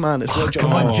the big man. It's Roger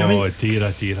Hannah. On, Jimmy. Oh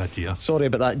dear. Sorry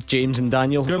about that, James and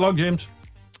Daniel. Good luck, James.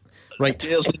 Right,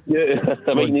 cheers.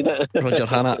 I might need it. Roger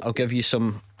Hannah, I'll give you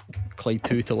some Clyde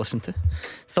 2 to listen to.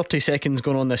 30 seconds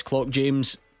going on this clock.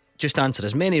 James, just answer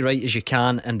as many right as you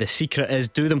can, and the secret is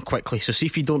do them quickly. So see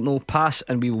if you don't know, pass,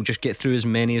 and we will just get through as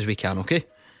many as we can. Okay?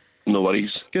 No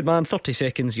worries. Good man. 30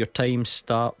 seconds. Your time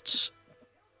starts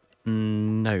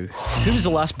now. Who was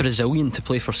the last Brazilian to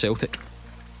play for Celtic?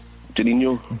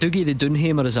 Juninho. Dougie the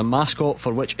Dunhammer is a mascot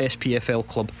for which SPFL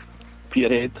club?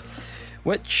 Peterhead.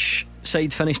 Which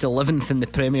side finished 11th in the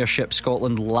Premiership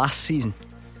Scotland last season?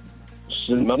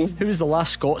 St Mirren. Who was the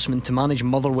last Scotsman to manage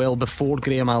Motherwell before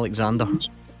Graham Alexander?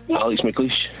 Alex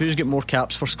McLeish. Who's got more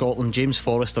caps for Scotland, James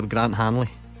Forrest or Grant Hanley?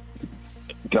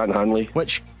 Grant Hanley.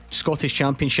 Which Scottish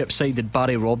Championship side did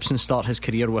Barry Robson start his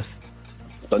career with?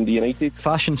 Dundee United.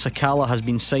 Fashion Sakala has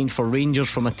been signed for Rangers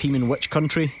from a team in which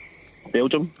country?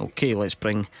 Belgium. Okay, let's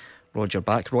bring Roger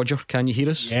back. Roger, can you hear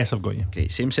us? Yes, I've got you.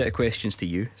 Great, same set of questions to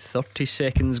you. 30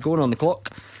 seconds going on the clock,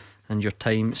 and your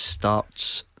time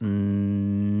starts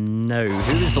now.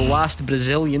 Who is the last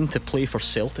Brazilian to play for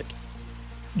Celtic?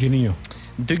 Juninho.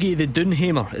 Dougie the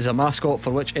Dunhammer is a mascot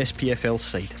for which SPFL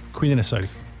side? Queen of the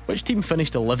South. Which team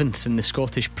finished 11th in the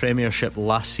Scottish Premiership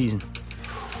last season?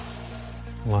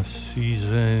 Last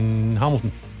season,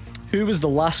 Hamilton. Who was the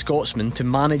last Scotsman to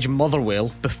manage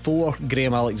Motherwell before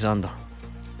Graham Alexander?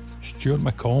 Stuart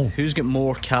McCall. Who's got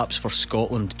more caps for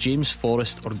Scotland, James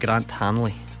Forrest or Grant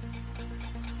Hanley?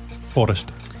 Forrest.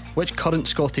 Which current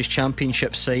Scottish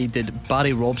Championship side did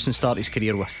Barry Robson start his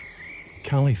career with?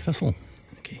 Cally Thistle.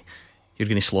 Okay, you're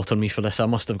going to slaughter me for this. I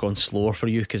must have gone slower for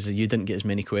you because you didn't get as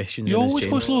many questions. You always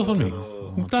go slower for me.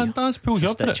 That's pulls you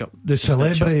up for it. The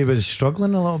celebrity was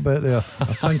struggling a little bit there. I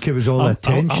think it was all the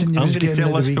attention. I'm going to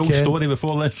tell this full story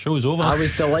before this show's over. I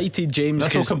was delighted, James.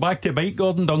 This will come back to bite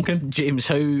Gordon Duncan. James,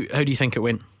 how do you think it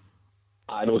went?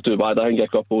 I know too bad. I think a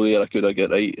couple there I could have got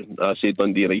right. I said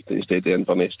Dundee United instead of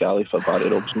Inverness Galley for Barry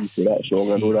Robson. So that's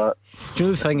wrong, I know that. Do you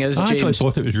know the thing is, I James, actually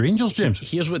thought it was Rangers, James.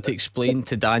 Here's what to explain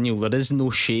to Daniel. There is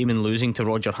no shame in losing to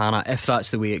Roger Hannah if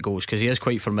that's the way it goes, because he is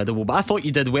quite formidable. But I thought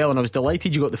you did well, and I was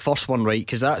delighted you got the first one right,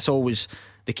 because that's always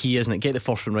the key, isn't it? Get the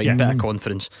first one right, bit of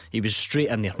confidence. He was straight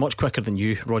in there, much quicker than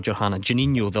you, Roger Hannah.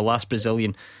 Juninho, the last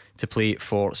Brazilian to play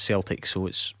for Celtic. So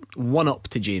it's 1 up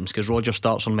to James, because Roger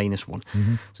starts on -1.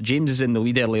 So James is in the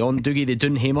lead early on. Dougie the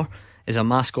Doonhamer is a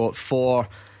mascot for,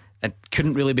 it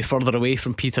couldn't really be further away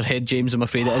from Peterhead, James, I'm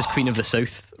afraid. It is Queen of the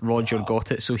South. Roger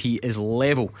got it, so he is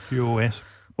level. QOS.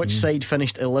 Which side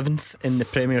finished 11th in the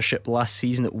Premiership last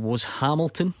season? It was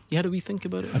Hamilton. You had a wee think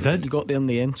about it? I did. You got there in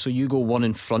the end, so you go 1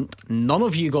 in front. None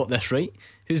of you got this right.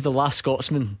 Who's the last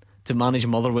Scotsman to manage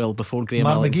Motherwell before Graham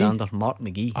Mark Alexander? McGee. Mark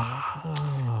McGee.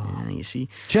 You see,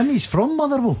 Jimmy's from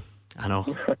Motherwell. I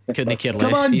know. Couldn't care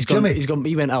Come less. on, Jimmy.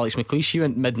 He went Alex McLeish. He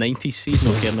went mid-90s. He's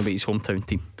not caring about his hometown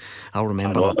team. I'll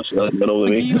remember that.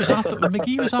 McGee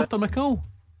was after McCall.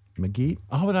 McGee.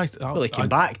 Well, he came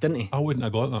back, didn't he? I wouldn't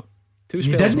have got that. Two You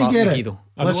spells didn't Mark get McGee, it. though.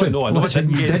 I know, I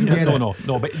didn't you get didn't it. get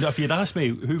No, but if you'd asked me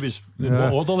who was in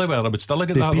what order they were, I would still have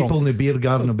got The that people wrong. in the beer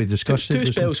garden will be disgusted.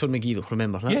 Two spells for McGee, though,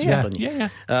 remember. That's Yeah, what's done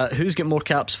you. Who's got more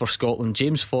caps for Scotland,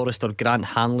 James Forrest or Grant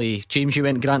Hanley? James, you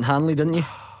went Grant Hanley, didn't you?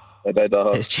 I did.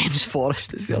 It's James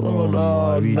Forrest. It's the other one.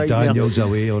 Nightmare. Daniel's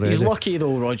away already. He's lucky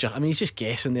though, Roger. I mean, he's just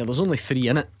guessing there. There's only 3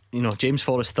 in it. You know, James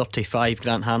Forrest 35,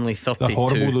 Grant Hanley 32. They're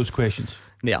horrible, those questions.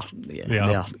 They are.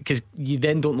 Because you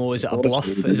then don't know, is it a bluff?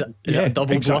 Is it a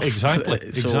double bluff?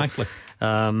 Exactly.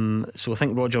 So I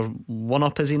think Roger 1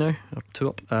 up, is he now? Or 2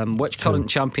 up? Which current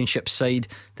Championship side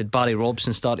did Barry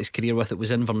Robson start his career with? It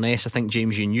was Inverness. I think,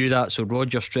 James, you knew that. So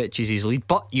Roger stretches his lead,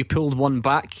 but you pulled one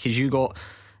back because you got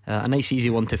a nice easy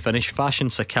one to finish. Fashion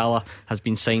Sakala has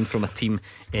been signed from a team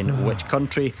in which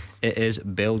country? It is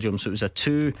Belgium. So it was a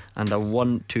 2 and a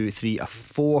 1, 2, 3, a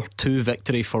 4-2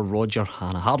 victory for Roger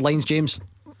Hannah. Hard lines, James?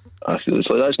 That's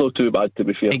not too bad, to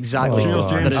be fair. Exactly. Cheers,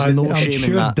 James. There is no I'm shame sure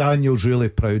in that. Daniel's really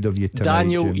proud of you tonight,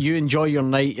 Daniel, James. you enjoy your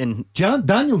night. And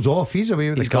Daniel's off. He's away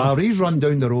with the car. gone. He's run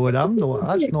down the road.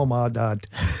 That's not my dad.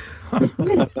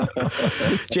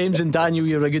 James and Daniel,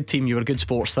 you're a good team. You were good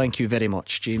sports. Thank you very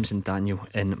much, James and Daniel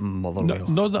in Motherwell.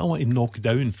 Not that I want to knock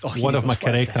down one of my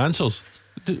correct answers.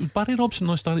 Did Barry Robson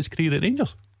not start his career at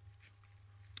Rangers?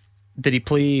 Did he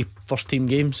play first team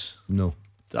games? No.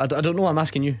 I don't know. I'm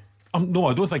asking you. No,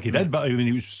 I don't think he did. But I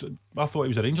mean, I thought he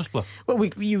was a Rangers player. Well,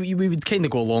 we would kind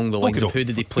of go along the lines of who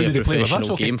did he play a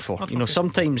professional game for. You know,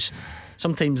 sometimes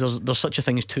there's such a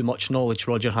thing as too much knowledge,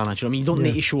 Roger Hannah. Do you know what I mean? You don't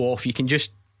need to show off. You can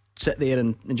just sit there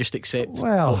and just accept.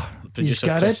 Well, he's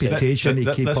got a reputation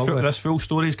to keep up with. This full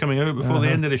story is coming out before the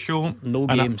end of the show. No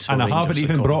games. And I haven't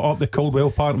even brought up the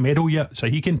Caldwell Park medal yet, so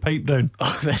he can pipe down.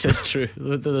 Oh, this is true.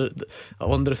 I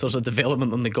wonder if there's a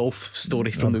development on the golf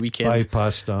story from the weekend.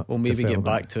 Bypass that. We'll maybe get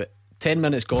back to it. 10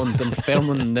 minutes gone.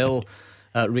 Dunfermline 0,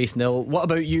 Wraith 0. What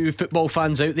about you football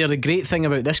fans out there? The great thing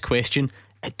about this question,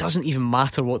 it doesn't even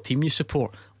matter what team you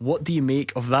support. What do you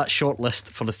make of that shortlist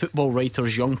for the Football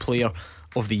Writers Young Player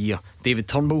of the Year? David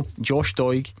Turnbull, Josh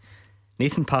Doig,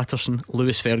 Nathan Patterson,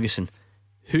 Lewis Ferguson.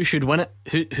 Who should win it?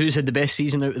 Who's had the best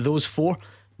season out of those 4?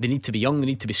 They need to be young, they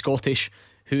need to be Scottish.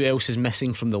 Who else is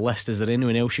missing from the list? Is there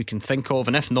anyone else you can think of?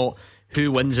 And if not, who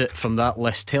wins it from that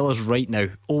list? Tell us right now.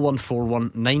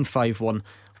 0141 951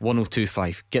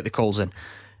 1025. Get the calls in.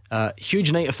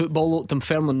 Huge night of football.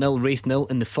 Dunfermline 0, Wraith 0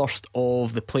 in the first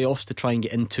of the playoffs to try and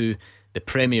get into the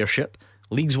Premiership.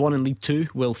 Leagues 1 and League 2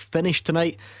 will finish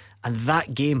tonight. And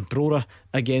that game, Brora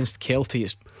against Kelty,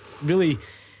 it's really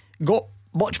got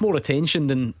much more attention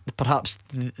than perhaps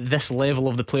this level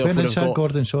of the playoff When would is have that, got.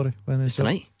 Gordon? Sorry, when is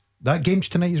tonight? That game's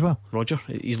tonight as well. Roger,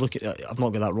 he's looking. I've not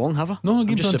got that wrong, have I? No, I'm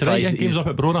game's just on tonight. surprised Yeah, that game's up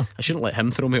at Brora. I shouldn't let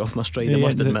him throw me off my stride. I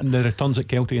must admit. The returns at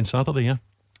Kelty on Saturday.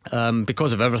 Yeah.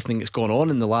 Because of everything that's gone on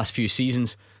in the last few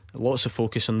seasons, lots of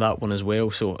focus on that one as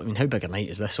well. So, I mean, how big a night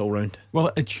is this all round?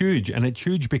 Well, it's huge, and it's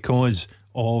huge because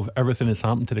of everything that's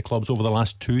happened to the clubs over the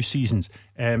last 2 seasons.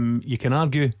 You can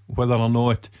argue whether or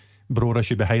not Brora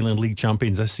should be Highland League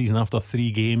champions this season after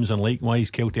 3 games, and likewise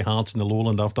Kelty Hearts in the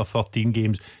Lowland after 13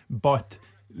 games. But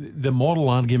the moral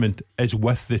argument is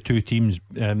with the two teams.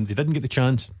 They didn't get the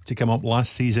chance to come up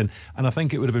last season, and I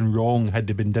think it would have been wrong had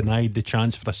they been denied the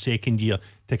chance for a second year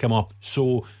to come up.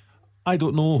 So I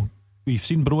don't know. We've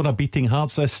seen Brora beating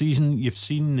Hearts this season. You've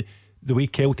seen the way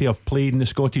Kelty have played in the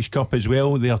Scottish Cup as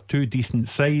well. They are two decent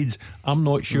sides. I'm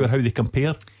not sure how they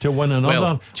compare to one another.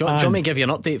 Well, do you want me to give you an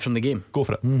update from the game? Go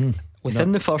for it.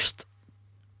 Within the first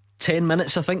 10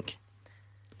 minutes, I think,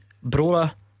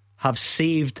 Brora have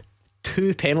saved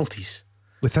 2 penalties.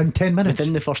 Within 10 minutes?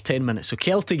 Within the first 10 minutes. So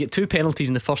Kelty get 2 penalties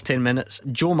in the first 10 minutes.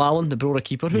 Joe Mallon, the Brora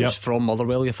keeper, who's from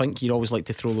Motherwell, I think you'd always like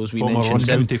to throw those wee mentions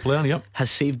in, player, has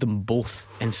saved them both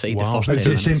inside the first 10 Is it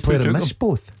minutes. the same player missed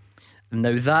both?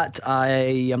 Now that I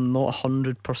am not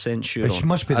 100% sure It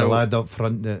must be the lad up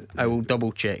front that I will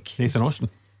double check. Nathan Austin.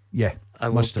 Yeah, I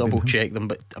will double check them,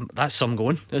 but that's some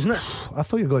going, isn't it? I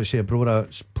thought you were going to say a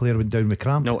Brora player went down with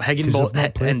cramp. No,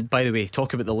 Higginbottom. And by the way,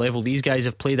 talk about the level these guys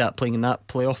have playing in that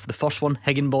playoff. The first one,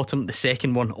 Higginbottom. The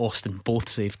second one, Austin. Both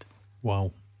saved.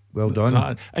 Wow, well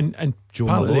done. And Joe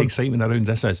part of the excitement around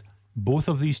this is both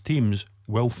of these teams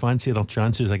will fancy their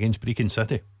chances against Brecon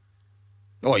City.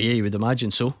 Oh yeah, you would imagine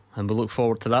so, and we'll look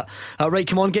forward to that. Right,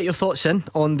 come on, get your thoughts in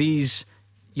on these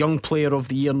Young Player of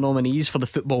the Year nominees for the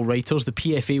Football Writers. The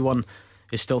PFA one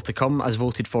is still to come as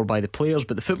voted for by the players,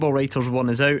 but the Football Writers one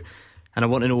is out, and I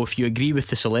want to know if you agree with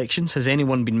the selections. Has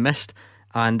anyone been missed?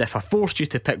 And if I forced you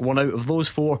to pick one out of those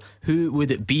 4, who would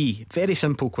it be? Very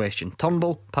simple question.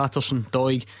 Turnbull, Patterson,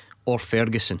 Doig or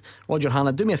Ferguson? Roger,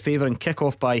 Hannah, do me a favour and kick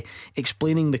off by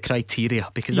explaining the criteria,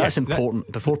 because that's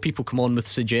important before people come on with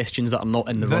suggestions that are not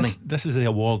in the running. This is the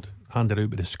award handed out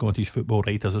by the Scottish Football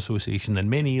Writers Association, and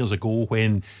many years ago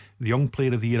when the Young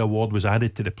Player of the Year award was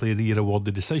added to the Player of the Year award,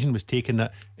 the decision was taken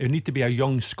that it would need to be a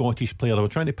young Scottish player. They were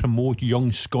trying to promote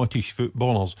young Scottish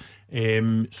footballers,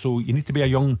 so you need to be a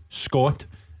young Scot.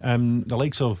 The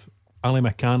likes of Ali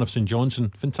McCann of St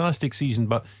Johnstone, fantastic season,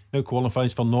 but now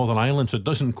qualifies for Northern Ireland, so it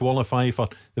doesn't qualify for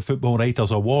the Football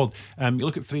Writers Award. You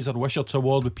look at Fraser Wishart's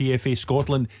award with PFA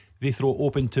Scotland, they throw it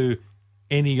open to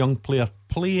any young player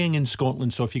playing in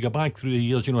Scotland. So if you go back through the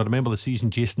years, I remember the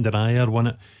season Jason Denier won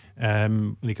it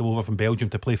when he came over from Belgium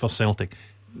to play for Celtic.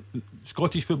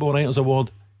 Scottish Football Writers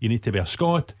Award, you need to be a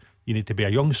Scot, you need to be a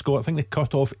young Scot. I think the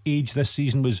cut-off age this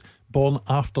season was born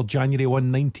after January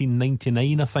 1,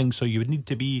 1999, I think, so you would need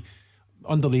to be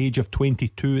under the age of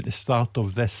 22 at the start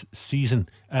of this season.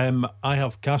 I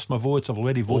have cast my votes. I've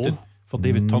already voted for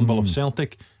David Turnbull of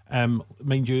Celtic.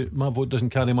 Mind you, my vote doesn't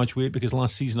carry much weight because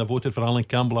last season I voted for Alan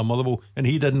Campbell of Motherwell and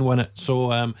he didn't win it,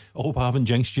 so I hope I haven't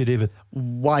jinxed you, David.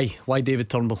 Why David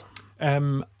Turnbull?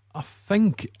 I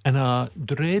think in a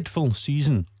dreadful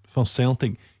season for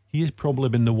Celtic, he has probably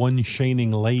been the one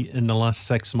shining light in the last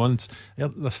 6 months.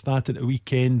 The stat at the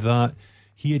weekend that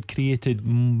he had created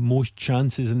most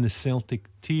chances in the Celtic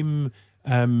team.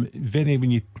 When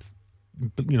you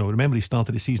remember he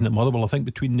started the season at Motherwell. I think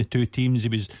between the two teams he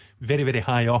was very, very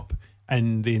high up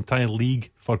in the entire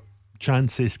league for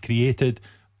chances created,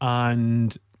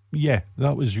 and yeah,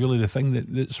 that was really the thing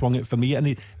that swung it for me.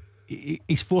 And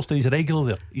he's forced in, he's a regular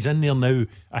there. He's in there now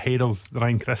ahead of the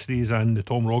Ryan Christies and the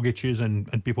Tom Rogiches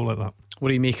and people like that. What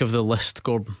do you make of the list,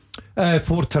 Gordon?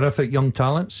 4 terrific young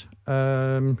talents.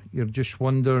 You're just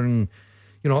wondering,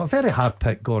 a very hard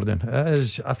pick, Gordon. It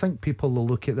is. I think people will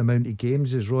look at the amount of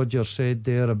games, as Roger said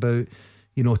there about,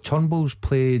 Turnbull's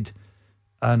played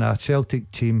in a Celtic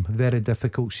team, very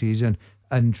difficult season,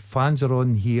 and fans are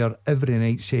on here every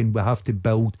night saying we have to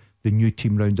build the new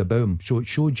team round about him. So it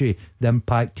showed you the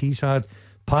impact he's had.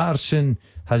 Patterson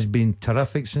has been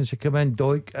terrific since he came in.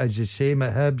 Doig is the same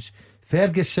at Hibs.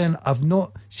 Ferguson, I've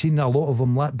not seen a lot of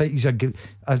him, but he's a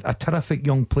terrific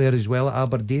young player as well at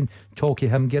Aberdeen. Talk of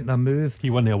him getting a move. He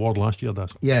won the award last year,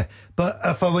 does. Yeah, but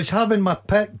if I was having my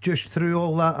pick just through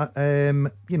all that, I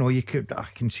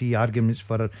can see arguments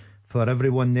for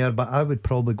everyone there, but I would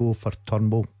probably go for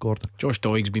Turnbull, Gordon. Josh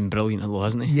Doig's been brilliant though,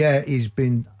 hasn't he? Yeah, he's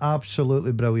been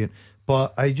absolutely brilliant.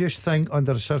 But I just think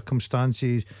under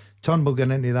circumstances, Turnbull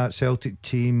getting into that Celtic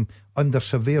team under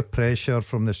severe pressure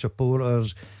from the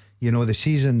supporters, the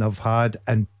season they've had,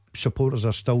 and supporters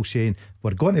are still saying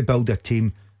we're going to build a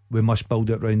team, we must build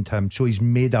it around him. So he's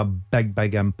made a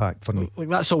big impact for me.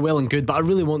 That's all well and good, but I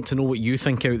really want to know what you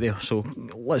think out there, so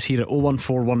let's hear it.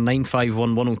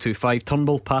 01419511025.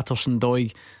 Turnbull, Patterson,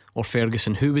 Doig or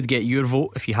Ferguson, who would get your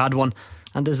vote if you had one?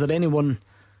 And is there anyone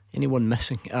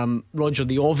missing? Roger,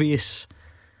 the obvious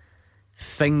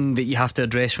thing that you have to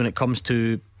address when it comes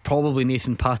to probably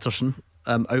Nathan Patterson,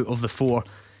 out of the 4,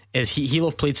 is he'll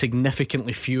have played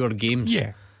significantly fewer games.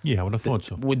 Yeah, I would have thought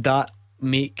so. Would that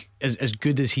make, as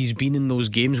good as he's been in those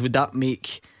games, would that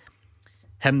make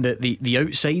him the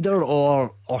outsider,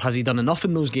 or has he done enough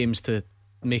in those games to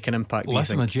make an impact?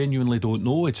 Listen, I genuinely don't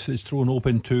know. It's thrown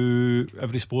open to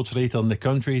every sports writer in the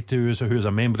country who is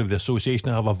a member of the association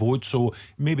to have a vote. So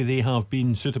maybe they have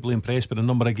been suitably impressed with the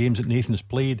number of games that Nathan's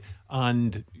played,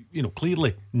 and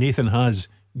clearly Nathan has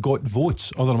got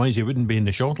votes, otherwise he wouldn't be in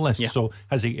the shortlist. So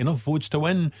has he enough votes to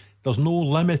win? There's no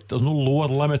limit, there's no lower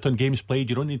limit on games played.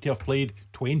 You don't need to have played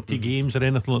 20 games or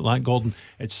anything like that, Gordon.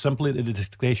 It's simply at the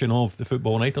discretion of the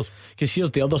football writers. Because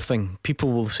here's the other thing,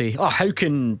 people will say, how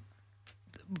can,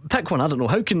 pick one, I don't know,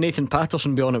 how can Nathan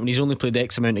Patterson be on it when he's only played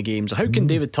X amount of games? Or how can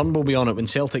David Turnbull be on it when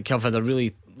Celtic have had a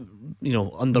really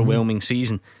underwhelming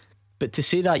season? But to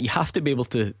say that, you have to be able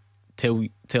to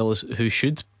tell us who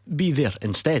should be there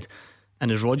instead.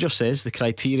 And as Roger says, the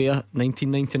criteria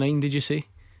 1999, did you say?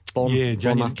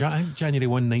 January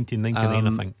 1, 1999,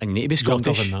 I think. And you need to be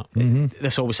Scottish.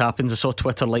 This always happens. I saw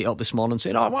Twitter light up this morning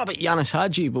saying, what about Yanis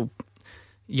Hadji? Well,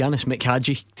 Yanis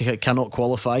McHadji cannot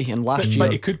qualify, and last year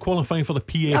but he could qualify for the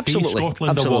PFA absolutely,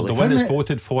 Scotland absolutely. Award. The one is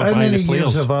voted for by the players. How many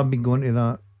years have I been going to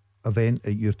that event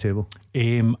at your table?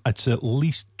 It's at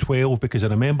least 12, because I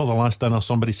remember the last dinner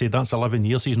somebody said that's 11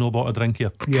 years he's no bought a drink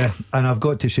here. Yeah, and I've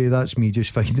got to say that's me just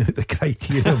finding out the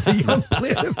criteria of the young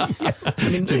player. I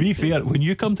mean, to be fair, when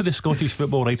you come to the Scottish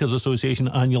Football Writers Association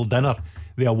annual dinner,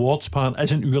 the awards part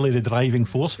isn't really the driving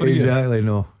force for you. Exactly,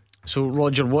 no. So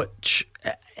Roger,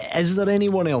 is there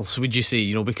anyone else, would you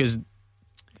say? Because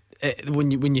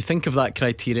when you think of that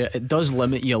criteria, it does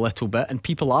limit you a little bit, and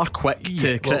people are quick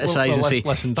to criticise and say,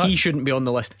 listen, he shouldn't be on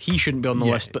the list, he shouldn't be on the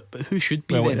list, but who should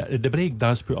be there? The break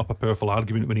does put up a powerful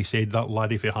argument when he said that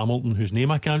laddie for Hamilton, whose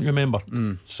name I can't remember.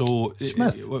 So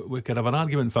we could have an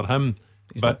argument for him.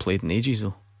 He's not played in ages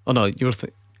though. Oh no, you were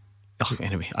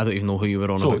anyway, I don't even know who you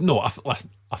were on about. No, listen,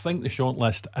 I think the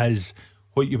shortlist is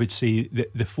what you would say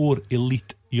the four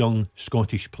elite young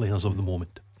Scottish players of the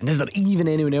moment. And is there even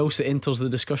anyone else that enters the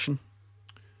discussion?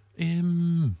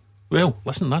 Well,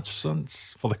 listen, that's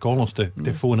for the callers to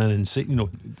phone in and say,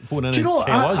 phone in and tell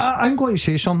us. I'm going to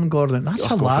say something, Gordon.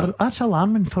 That's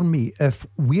alarming for me. If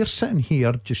we're sitting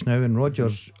here just now, and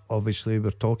Rogers, obviously,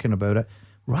 we're talking about it,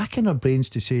 racking our brains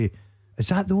to say, is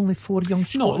that the only four young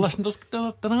Scottish? No, listen,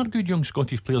 there are good young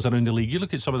Scottish players around the league. You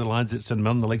look at some of the lads at St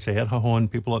Mirren, the likes of Erhahan,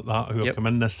 people like that who have come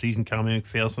in this season, Cammy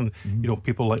McPherson,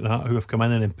 people like that who have come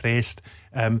in and impressed.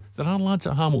 There are lads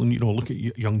at Hamilton, look at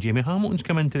young Jamie Hamilton's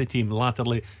come into the team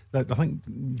latterly. I think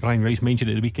Brian Rice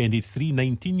mentioned at the weekend he had 3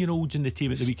 19-year-olds in the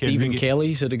team at the weekend. Stephen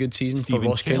Kelly's had a good season for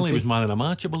Ross County. Kelly was man of the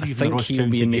match, I believe. I think he'll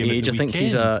be in the age. I think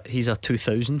he's a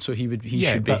 2000, so he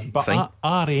should be fine.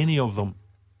 Are any of them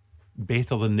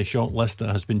better than the short list that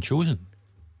has been chosen?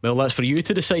 Well, that's for you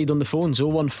to decide on the phones.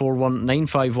 0141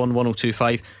 951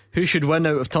 1025. Who should win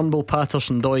out of Turnbull,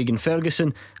 Patterson, Doig and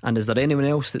Ferguson? And is there anyone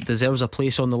else that deserves a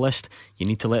place on the list? You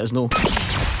need to let us know.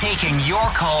 Taking your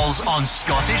calls on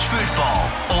Scottish football.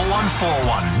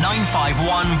 0141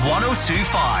 951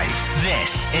 1025.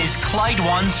 This is Clyde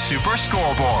One Super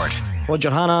Scoreboard. Roger,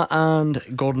 Hannah and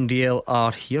Gordon Dalziel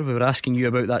are here. We were asking you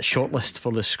about that shortlist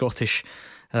for the Scottish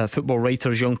Football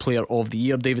Writers Young Player of the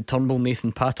Year. David Turnbull,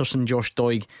 Nathan Patterson, Josh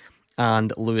Doig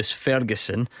and Lewis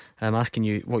Ferguson. I'm asking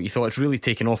you what you thought. It's really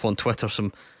taken off on Twitter.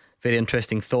 Some very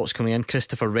interesting thoughts coming in.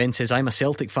 Christopher Wren says, I'm a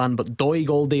Celtic fan, but Doig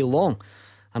all day long,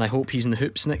 and I hope he's in the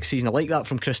hoops next season. I like that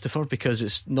from Christopher, because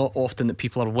it's not often that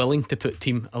people are willing to put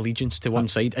team allegiance to one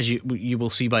side, as you will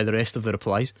see by the rest of the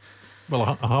replies.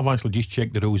 Well, I have actually just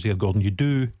checked the rules there, Gordon. You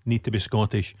do need to be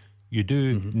Scottish. You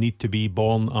do need to be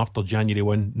born after January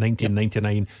 1,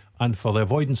 1999. And for the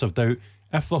avoidance of doubt,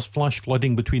 if there's flash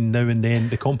flooding between now and then,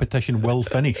 the competition will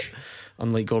finish.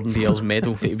 Unlike Gordon Dalziel's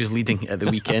medal that he was leading at the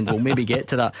weekend. We'll maybe get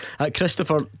to that.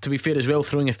 Christopher, to be fair as well,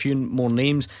 throwing a few more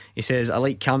names. He says, I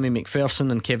like Cammy McPherson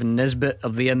and Kevin Nisbet. Are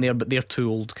they in there? But they're too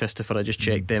old, Christopher. I just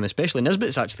checked them. Especially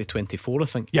Nisbet's actually 24, I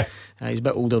think. Yeah, he's a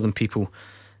bit older than people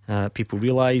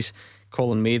realise.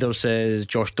 Colin Mather says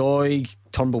Josh Doig.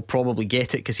 Turnbull probably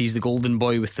get it because he's the golden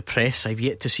boy with the press. I've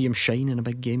yet to see him shine in a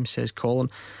big game, says Colin.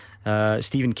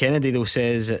 Stephen Kennedy though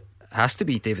says it has to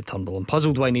be David Turnbull. I'm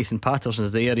puzzled why Nathan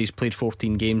Patterson's there. He's played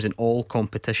 14 games in all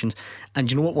competitions.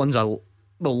 And you know what ones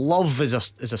love is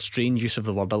a strange use of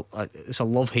the word. It's a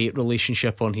love-hate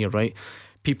relationship on here, right?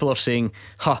 People are saying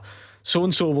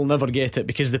so-and-so will never get it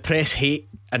because the press hate,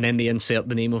 and then they insert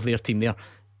the name of their team there.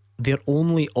 They're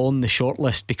only on the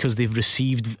shortlist because they've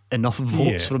received enough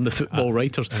votes from the football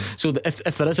writers. So that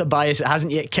if there is a bias, it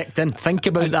hasn't yet kicked in. Think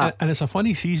about that. And it's a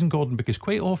funny season, Gordon, because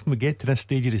quite often we get to this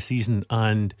stage of the season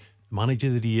and Manager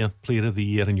of the Year, Player of the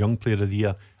Year and Young Player of the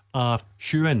Year are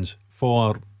shoe-ins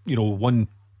for one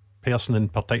person in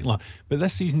particular. But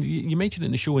this season, you mentioned it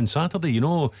in the show on Saturday,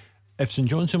 if St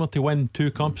Johnstone were to win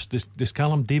 2 cups, does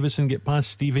Callum Davidson get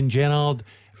past Steven Gerrard?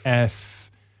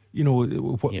 If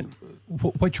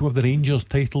which of the Rangers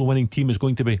title winning team is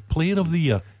going to be Player of the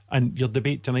Year? And your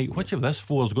debate tonight, which of this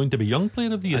 4 is going to be Young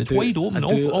Player of the Year? It's wide open,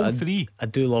 all 3. I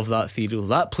do love that theory.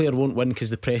 That player won't win because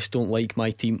the press don't like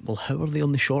my team. Well, how are they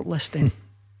on the shortlist then?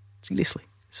 Seriously,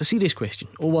 it's a serious question.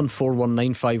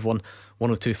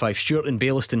 01419511025. Stuart in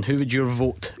Baillieston, who would your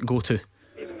vote go to?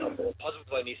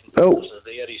 Well,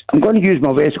 I'm going to use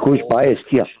my West Coast bias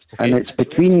here, and it's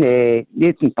between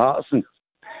Nathan Patterson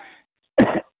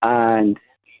and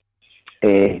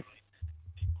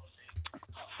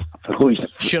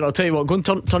Sure, I'll tell you what, go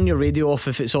and turn your radio off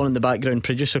if it's on in the background.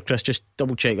 Producer Chris, just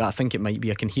double check that. I think it might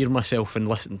be. I can hear myself and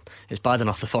listen. It's bad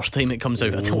enough the first time it comes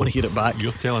out. I don't want to hear it back.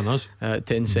 You're telling us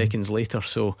 10 seconds later.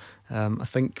 So I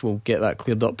think we'll get that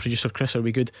cleared up. Producer Chris, are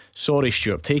we good? Sorry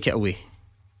Stuart, take it away.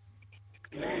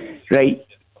 Right.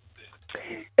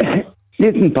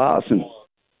 Nathan Patterson,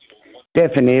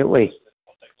 definitely.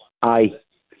 Aye.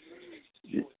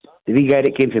 The wee guy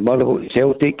that came from Motherwell to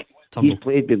Celtic, he's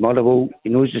played with Motherwell, he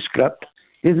knows the script.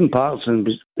 Nathan Patterson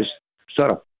was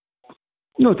sort of,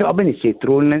 I'm going to say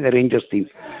thrown in the Rangers team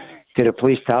to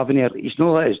replace Tavernier. He's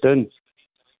not let us down.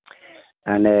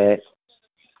 And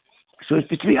so it's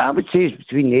between, I would say it's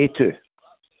between the 2.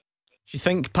 Do you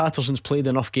think Patterson's played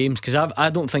enough games? Because I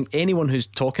don't think anyone who's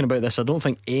talking about this, I don't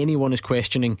think anyone is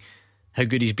questioning how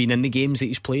good he's been in the games that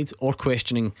he's played, or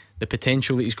questioning the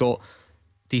potential that he's got.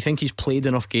 Do you think he's played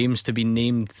enough games to be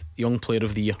named Young Player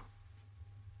of the Year?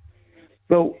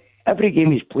 Well, every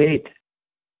game he's played,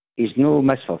 he's no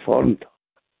misperformed.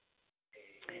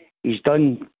 He's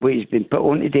done what he's been put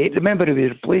on today. Remember, he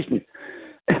was replacing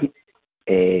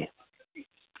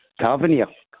Tavernier,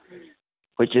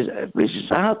 which is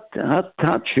hard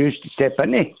shoes to step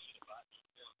into,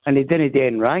 and he didn't do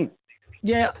anything wrong.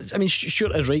 Yeah, I mean,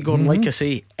 Stuart is right, Gordon. Like I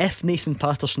say, if Nathan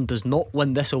Patterson does not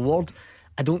win this award,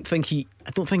 I don't think it's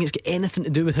got anything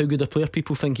to do with how good a player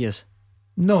people think he is.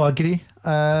 No, I agree.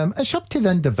 It's up to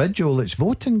the individual that's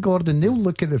voting, Gordon. They'll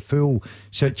look at the full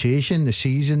situation, the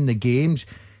season, the games.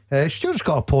 Stuart's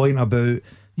got a point about,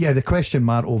 the question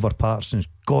mark over Patterson's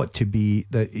got to be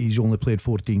that he's only played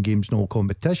 14 games in all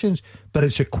competitions, but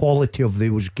it's the quality of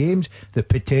those games, the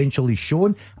potential he's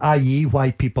shown, i.e. why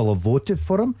people have voted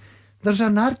for him. There's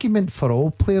an argument for all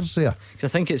players there. I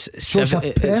think it's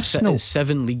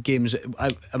 7 league games.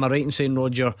 Am I right in saying,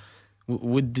 Roger,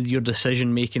 would your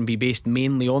decision making be based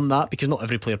mainly on that? Because not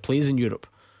every player plays in Europe.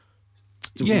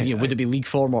 Would it be league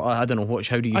form, or I don't know,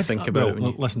 how do you think about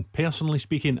it? Listen, personally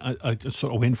speaking, I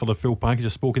sort of went for the full package. I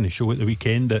spoke in the show at the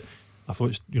weekend that I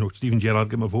thought Steven Gerrard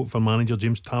got my vote for manager,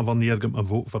 James Tavernier got my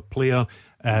vote for player,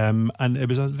 and it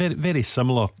was a very, very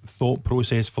similar thought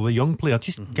process for the young player.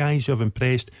 Just guys who have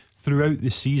impressed throughout the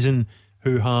season,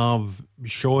 who have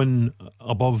shone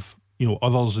above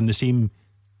others in the same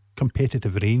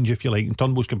competitive range, if you like. And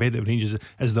Turnbull's competitive range is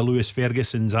the Lewis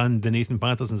Fergusons and the Nathan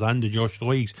Pattersons and the Josh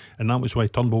Doigs, and that was why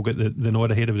Turnbull got the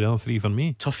nod ahead of the other 3 for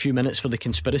me. Tough few minutes for the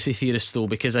conspiracy theorists though,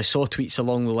 because I saw tweets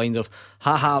along the lines of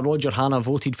Roger Hannah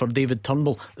voted for David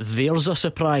Turnbull, there's a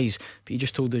surprise, but you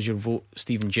just told us your vote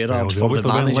Steven Gerrard for the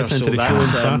manager, so to the show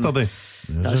on Saturday.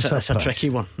 That's a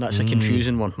tricky one. That's a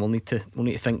confusing one. We'll need to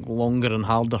think longer and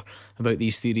harder about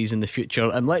these theories in the future.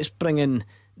 And let's bring in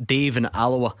Dave in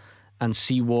Alloa and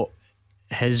see what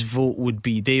his vote would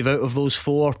be. Dave, out of those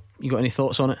 4, you got any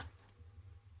thoughts on it?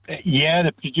 Yeah,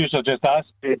 the producer just asked.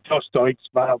 Josh Doig's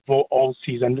my vote all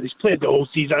season. He's played the whole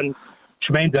season.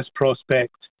 Tremendous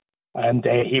prospect, and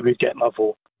he would get my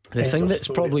vote. The thing that's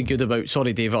probably good about,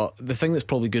 sorry Dave, the thing that's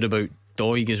probably good about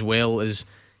Doig as well is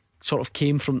sort of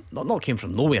came from, not came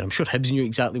from nowhere. I'm sure Hibs knew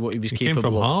exactly what he was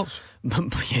capable of.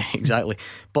 Yeah, exactly.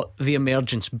 But the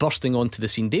emergence, bursting onto the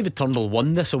scene. David Turnbull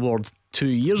won this award 2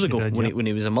 years ago when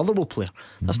he was a Motherwell player.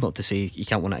 That's not to say he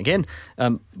can't win it again,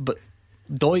 but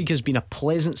Doig has been a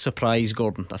pleasant surprise,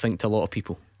 Gordon, I think, to a lot of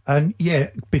people. And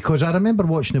because I remember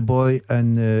watching the boy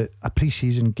in a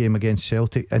pre-season game against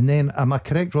Celtic, and then, am I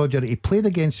correct, Roger, he played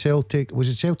against Celtic? Was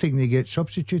it Celtic and he get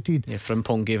substituted? Yeah,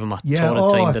 Frimpong gave him a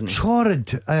torrid time, didn't he?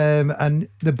 Torrid. And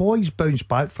the boys bounced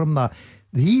back from that.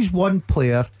 He's one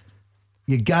player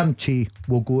you guarantee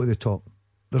will go to the top.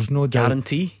 There's no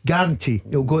doubt. Guarantee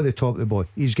he'll go to the top, the boy.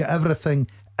 He's got everything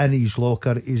in his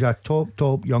locker. He's a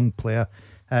top young player.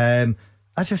 As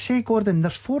I say, Gordon,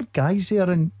 there's 4 guys there,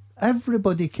 and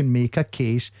everybody can make a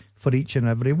case for each and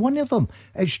every one of them.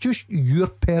 It's just your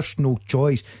personal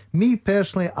choice. Me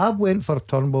personally, I went for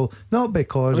Turnbull, not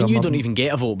because you don't even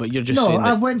get a vote, but you're just saying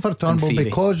I went for Turnbull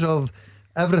because of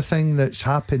everything that's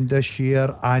happened this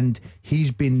year, and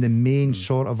he's been the main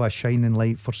sort of a shining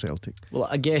light for Celtic. Well,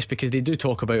 I guess because they do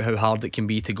talk about how hard it can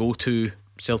be to go to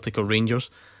Celtic or Rangers.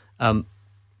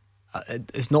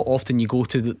 It's not often you go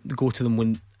to them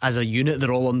when, as a unit,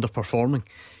 they're all underperforming.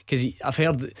 Because I've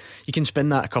heard that you can spin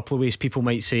that a couple of ways. People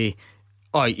might say,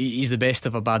 "Oh, he's the best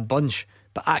of a bad bunch,"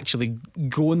 but actually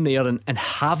going there and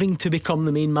having to become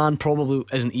the main man probably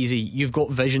isn't easy. You've got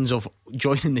visions of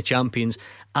joining the champions.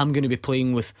 I'm going to be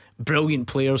playing with brilliant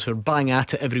players who are bang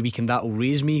at it every week, and that will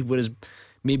raise me. Whereas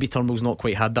maybe Turnbull's not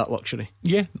quite had that luxury.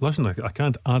 Yeah, listen, I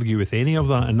can't argue with any of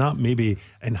that, and that maybe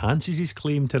enhances his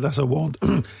claim to this award.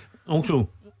 Also,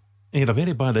 he had a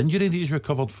very bad injury that he's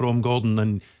recovered from, Gordon,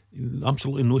 and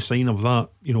absolutely no sign of that,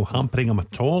 hampering him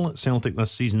at all at Celtic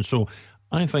this season. So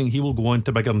I think he will go on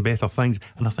to bigger and better things,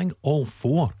 and I think all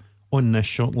four on this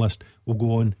shortlist will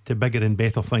go on to bigger and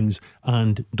better things.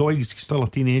 And Doig's still a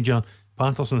teenager,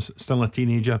 Patterson's still a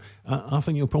teenager. I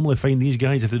think you'll probably find these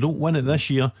guys, if they don't win it this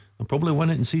year, they'll probably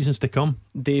win it in seasons to come.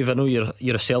 Dave, I know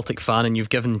you're a Celtic fan, and you've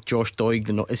given Josh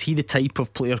Doig is he the type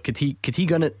of player, could he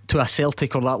go in it to a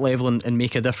Celtic or that level and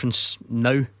make a difference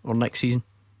now or next season?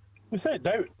 Without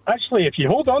doubt. Actually, if you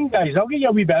hold on, guys, I'll give you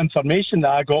a wee bit of information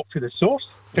that I got for the source.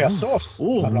 A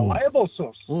reliable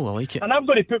source. Oh, I like it. And I'm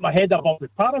going to put my head above the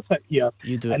parapet here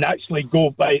and actually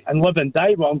go by and live and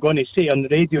die what I'm going to say on the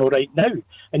radio right now.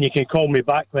 And you can call me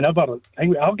back whenever.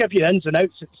 I'll give you the ins and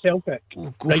outs at Celtic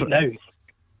right now.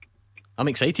 I'm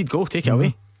excited. Go, take it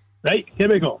away. Right, here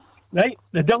we go. Right,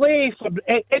 the delay for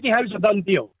Eddie Howe's a done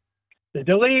deal. The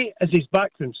delay is his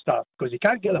backroom staff, because he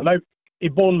can't get them out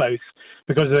of Bournemouth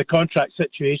because of the contract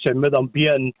situation with them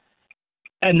being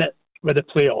in it with the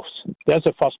playoffs. There's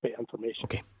the first bit of information.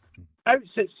 Okay.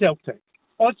 Outs at Celtic,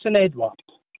 Odson Edward,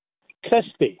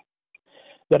 Christie.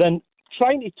 They're in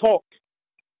trying to talk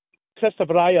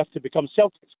Christopher Ayer to become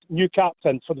Celtic's new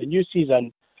captain for the new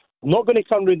season. I'm not going to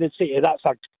come round and say that's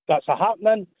a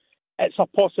happening. It's a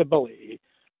possibility,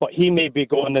 but he may be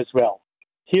going as well.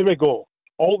 Here we go.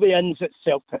 All the ins at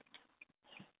Celtic.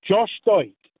 Josh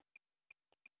Doig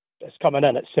is coming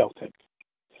in at Celtic.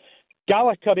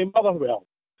 Gallagher and Motherwell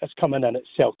is coming in at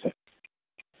Celtic.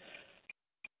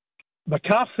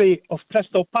 McCarthy of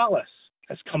Crystal Palace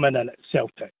is coming in at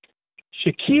Celtic.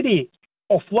 Shaqiri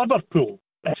of Liverpool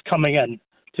is coming in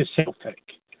to Celtic.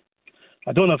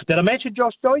 I don't know did I mention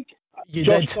Josh Doig? You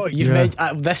did. You've made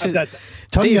this is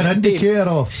turn your indicator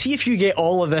off. See if you get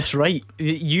all of this right.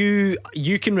 You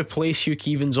can replace Hugh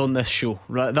Keevins on this show,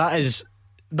 right? That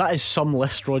is some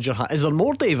list, Roger. Is there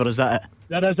more, Dave, or is that it?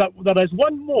 There is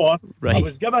one more. Right. I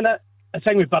was given it a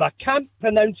thing, but I can't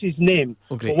pronounce his name.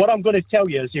 Oh, but what I'm going to tell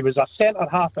you is he was a centre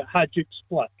half at Hajduk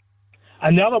Split.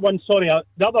 And the other one,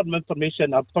 the other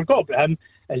information I forgot about him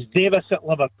is Davis at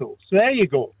Liverpool. So there you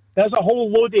go. There's a whole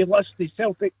loaded list of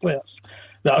Celtic players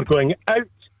that are going out,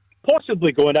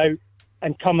 possibly going out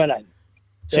and coming in.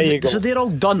 There you go. So they're all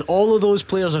done. All of those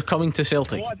players are coming to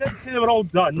Celtic. No, I didn't say they were all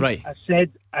done. Right. I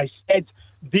said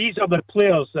these are the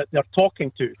players that they're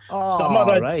talking to.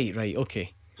 Oh, right,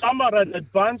 okay. Some are at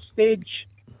advanced stage.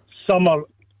 Some are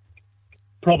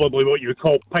probably what you would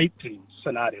call pipe dream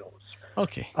scenarios.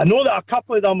 Okay. I know that a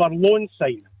couple of them are loan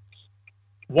signings.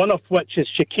 One of which is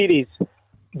Shaqiri's.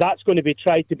 That's going to be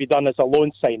tried to be done as a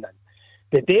loan signing.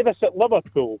 The Davis at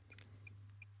Liverpool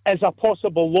is a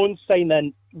possible loan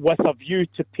signing with a view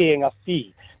to paying a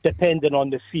fee, depending on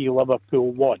the fee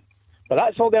Liverpool want. But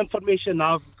that's all the information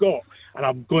I've got, and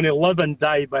I'm going to live and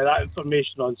die by that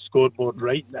information on Scoreboard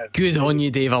right now. Good on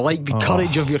you, Dave. I like the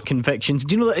courage of your convictions.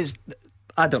 Do you know that it's...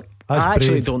 I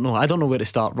actually don't know. I don't know where to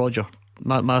start, Roger.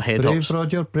 My head brave, hurts.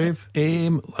 Roger, brave.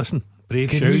 Listen, brave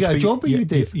Can shouts. you get a job with you,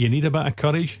 Dave? You need a bit of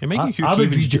courage. It might get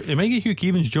Hugh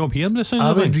Keevins' job here.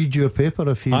 I would read your paper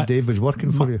if Dave was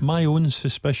working for you. My own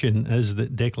suspicion is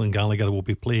that Declan Gallagher will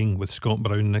be playing with Scott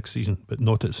Brown next season, but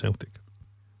not at Celtic.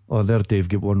 Oh, there Dave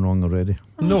get one wrong already.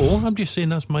 No, I'm just saying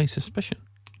that's my suspicion.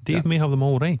 Dave may have them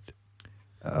all right.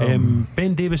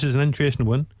 Ben Davis is an interesting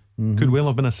one. Could well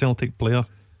have been a Celtic player.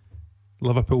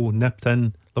 Liverpool nipped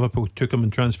in. Liverpool took him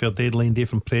in transfer deadline day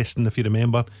from Preston, if you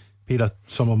remember, paid a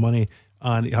sum of money,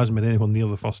 and it hasn't been anywhere near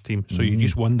the first team. So you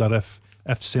just wonder if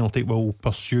Celtic will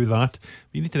pursue that.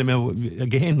 But you need to remember,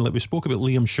 again, like we spoke about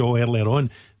Liam Shaw earlier on,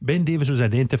 Ben Davis was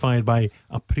identified by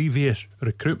a previous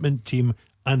recruitment team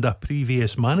and a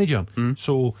previous manager.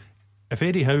 So if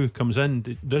Eddie Howe comes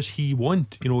in, does he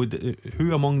want,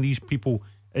 who among these people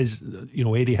is,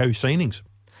 Eddie Howe signings?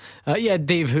 Yeah,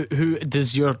 Dave, who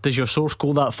does your source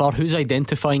go that far? Who's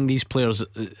identifying these players?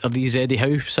 Are these Eddie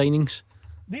Howe signings?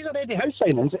 These are Eddie Howe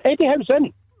signings. Eddie Howe's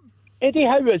in. Eddie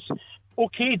Howe has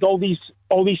okayed all these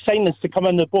signings to come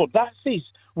on the board. That's his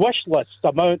wish list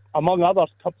among other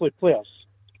couple of players.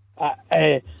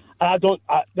 The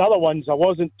other ones I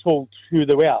wasn't told who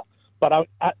they were, but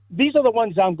these are the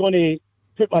ones I'm going to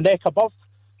put my neck above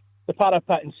the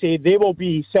parapet and say they will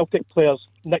be Celtic players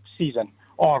next season,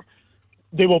 or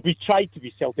they will be tried to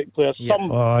be Celtic players.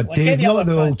 Yeah. Dave, not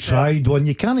the old tried one.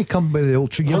 You can't come with the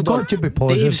old tried. You've got to be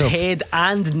positive. Dave's head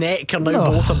and neck are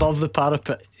now both above the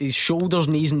parapet. His shoulders,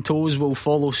 knees and toes will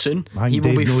follow soon. He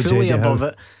will be fully above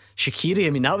it. Shaqiri, I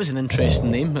mean, that was an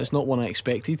interesting name. It's not one I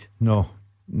expected. No.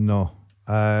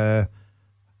 That'd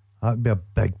be a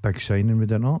big signing,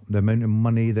 would it not? The amount of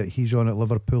money that he's on at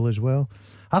Liverpool as well.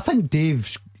 I think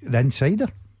Dave's the insider.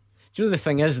 Do you know the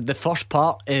thing is, the first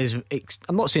part is,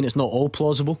 I'm not saying it's not all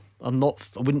plausible. I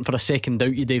wouldn't for a second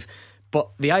doubt you, Dave. But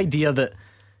the idea that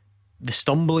the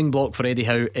stumbling block for Eddie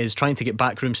Howe is trying to get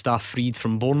backroom staff freed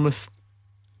from Bournemouth,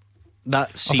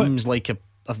 that seems like a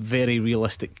very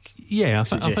realistic. Yeah,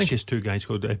 I think it's two guys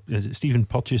called is it Stephen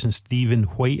Purchase and Stephen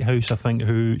Whitehouse, I think,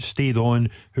 who stayed on,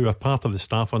 who are part of the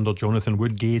staff under Jonathan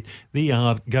Woodgate. They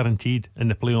are guaranteed in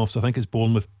the playoffs. I think it's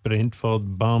Bournemouth,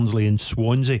 Brentford, Barnsley and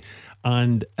Swansea.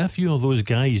 And if you're those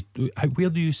guys, where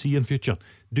do you see your future?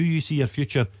 Do you see your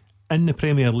future in the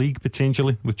Premier League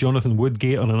potentially with Jonathan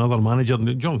Woodgate or another manager?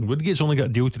 Jonathan Woodgate's only got a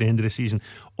deal to the end of the season.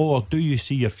 Or do you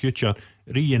see your future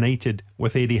reunited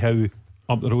with Eddie Howe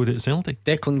up the road at Celtic?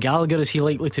 Declan Gallagher, is he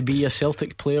likely to be a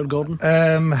Celtic player, Gordon?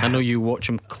 I know you watch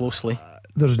him closely.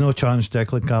 There's no chance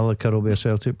Declan Gallagher will be a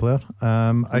Celtic player.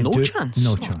 No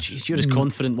chance. Geez, you're as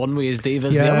confident one way as Dave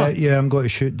is the other. Yeah, I'm going to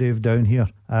shoot Dave down here.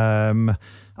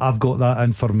 I've got that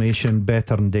information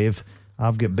better than Dave.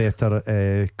 I've got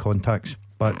better contacts.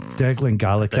 But Declan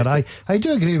Gallagher, I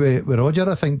do agree with Roger.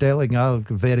 I think Declan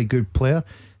Gallagher, very good player,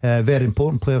 very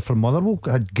important player for Motherwell.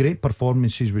 Had great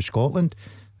performances with Scotland.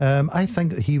 I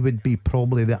think that he would be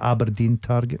probably the Aberdeen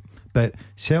target. But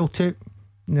Celtic,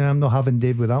 I'm not having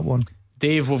Dave with that one.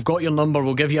 Dave, we've got your number.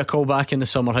 We'll give you a call back in the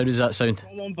summer. How does that sound?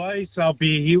 Come on, boys. I'll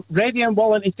be ready and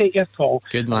willing to take your call.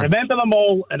 Good man. Remember them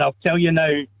all, and I'll tell you now.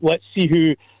 Let's see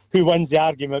who wins the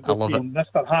argument between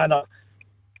Mr. Hannah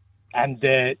and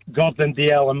Gordon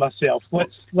Dalziel and myself.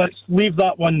 Let's leave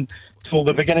that one till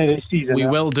the beginning of the season. We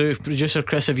will do. Producer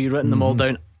Chris, have you written them all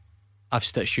down? I've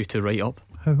stitched you two right up.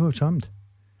 What's happened?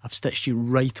 I've stitched you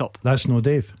right up. That's no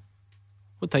Dave.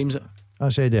 What time's it?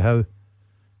 That's Eddie Howe.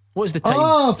 What is the time?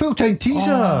 Oh, full-time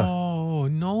teaser. Oh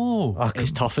no,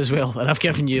 it's tough as well, and I've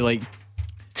given you like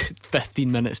 15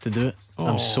 minutes to do it.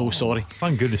 I'm so sorry.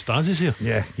 Thank goodness Daz is here.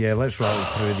 Yeah, let's rattle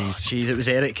through these. Jeez, it was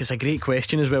Eric. It's a great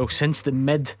question as well. Since the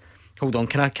mid, hold on,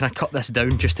 can I cut this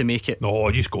down just to make it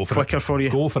just go for quicker for you?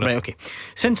 Go for it. Right, okay.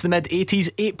 Since the mid 80s,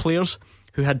 8 players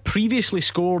who had previously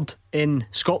scored in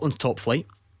Scotland's top flight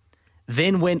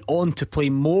then went on to play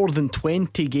more than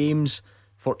 20 games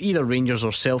for either Rangers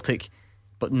or Celtic,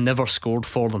 but never scored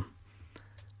for them.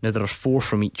 Now there are 4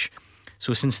 from each.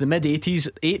 So since the mid-80s,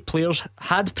 8 players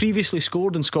had previously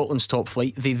scored in Scotland's top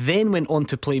flight. They then went on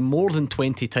to play more than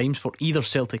 20 times for either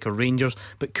Celtic or Rangers,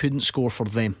 but couldn't score for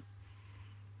them.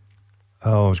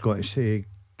 Oh, I was going to say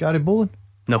Gary Boland.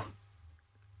 No.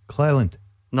 Cleland.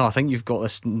 No, I think you've got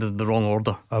this the wrong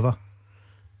order. Ever.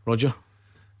 Roger.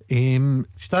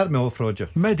 Start me off, Roger.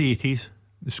 Mid-80s.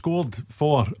 They scored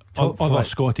for other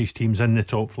Scottish teams in the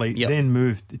top flight, then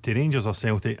moved to Rangers or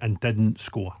Celtic and didn't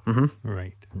score.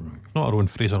 Right. Not our own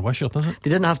Fraser Wishart, is it? They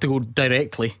didn't have to go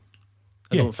directly,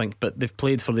 I don't think, but they've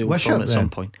played for the Old Firm at some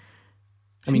point.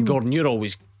 I mean, Gordon, you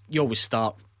always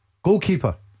start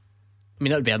goalkeeper. I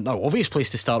mean, that would be an obvious place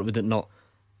to start, would it not?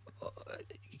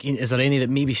 Is there any that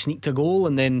maybe sneaked a goal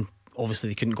and then obviously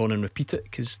they couldn't go on and repeat it,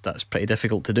 because that's pretty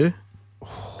difficult to do?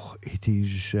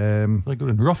 80s.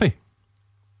 Ruffy.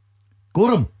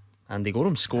 Gorham. Andy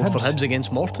Gorham scored for Hibs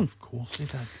against Morton. Of course he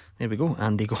did. There we go,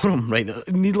 Andy Gorham. Right,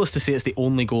 needless to say, it's the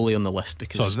only goalie on the list,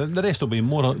 because so the rest will be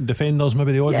more defenders,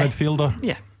 maybe the odd midfielder.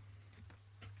 Yeah.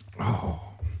 Oh,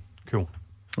 cool.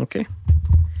 Okay.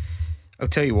 I'll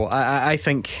tell you what. I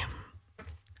think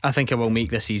I will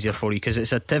make this easier for you, because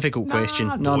it's a difficult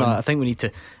question. No. I think we need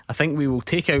to. I think we will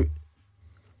take out.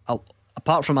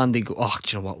 Apart from Andy, do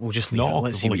you know what? We'll just leave it.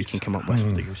 Let's see what you can come up with.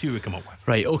 We'll see what we come up with.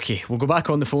 Right, okay. We'll go back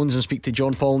on the phones and speak to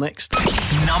John Paul next.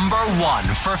 Number 1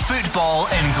 for football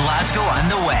in Glasgow and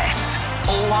the West.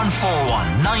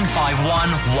 0141 951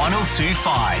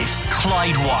 1025.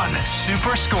 Clyde 1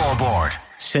 Super Scoreboard.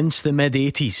 Since the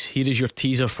mid-80s, here is your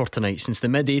teaser for tonight. Since the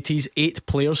mid-80s, 8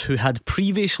 players who had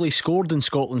previously scored in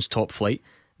Scotland's top flight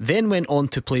then went on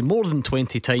to play more than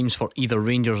 20 times for either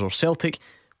Rangers or Celtic,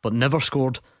 but never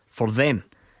scored for them.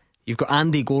 You've got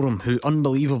Andy Gorham, who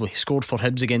unbelievably scored for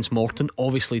Hibs against Morton.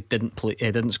 Obviously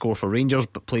didn't score for Rangers,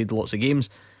 but played lots of games.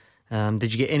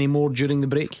 Did you get any more during the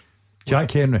break?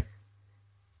 Jack Henry.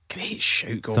 Great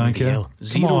shout, Gordon Thank you.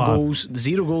 Dalziel.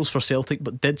 Zero goals for Celtic,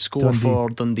 but did score for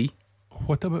Dundee.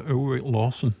 What about Ulrich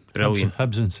Lawson? Brilliant.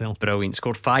 Hibs and Celtic. Brilliant.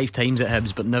 Scored 5 times at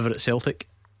Hibs, but never at Celtic.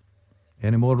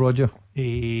 Any more, Roger?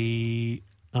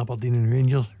 Aberdeen and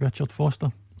Rangers. Richard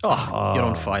Foster. You're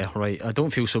on fire. Right, I don't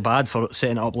feel so bad for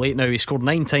setting it up late now. He scored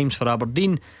 9 times for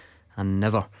Aberdeen and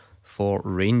never for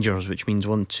Rangers, which means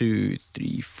 1, 2,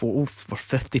 3, 4 for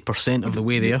 50% of the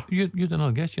way there. You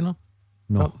didn't guess, you know?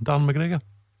 No. Darren McGregor.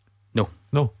 No.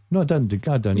 I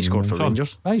didn't. He scored for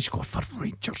Rangers. He scored for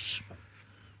Rangers.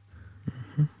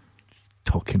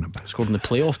 Talking about scored in the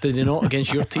playoff, did he not,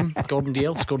 against your team? Gordon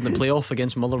Dalziel scored in the playoff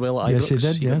against Motherwell at Ibrox. Yes, he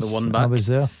did. He got Yes, the one back. I was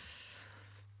there.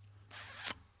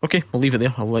 Okay, we'll leave it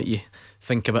there. I'll let you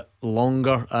think a bit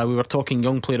longer. We were talking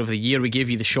Young Player of the Year. We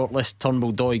gave you the shortlist: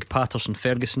 Turnbull, Doig, Patterson,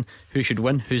 Ferguson. Who should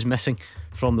win? Who's missing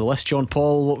from the list? John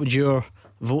Paul, what would your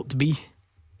vote be?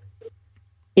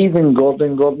 Evening,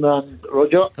 Gordon and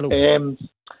Roger. Hello.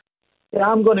 Yeah,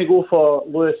 I'm going to go for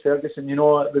Lewis Ferguson. You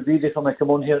know, it would be easy for me to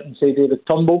come on here and say David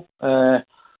Turnbull. I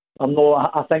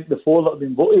think the 4 that have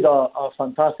been voted are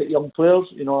fantastic young players.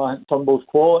 You know, I think Turnbull's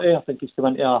quality. I think he's come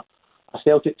into a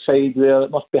Celtic side where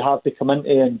it must be hard to come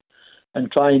into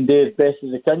and try and do as best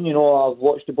as they can. You know, I've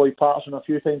watched the boy Patterson a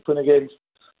few times playing against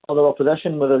other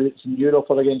opposition, whether it's in Europe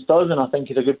or against us, and I think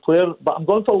he's a good player. But I'm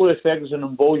going for Lewis Ferguson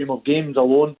on volume of games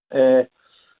alone.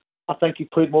 I think he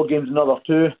played more games than the other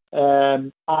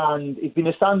 2, and he's been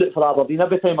a standout for Aberdeen.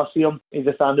 Every time I see him, he's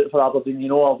a standout for Aberdeen. You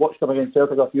know, I've watched him against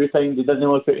Celtic a few times. He doesn't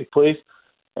look out of place.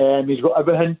 He's got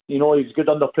everything. You know, he's good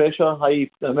under pressure. The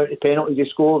amount of penalties he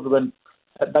scores when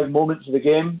at big moments of the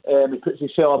game, he puts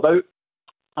himself about.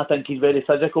 I think he's very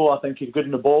physical. I think he's good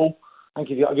in the ball. I think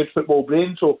he's got a good football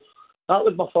brain. So that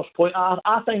was my first point.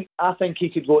 I think he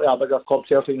could go to a bigger club,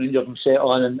 Celtic, Rangers, and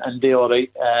settle in and do all right.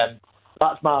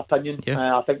 That's my opinion.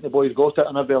 Yeah. I think the boys got it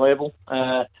on every level,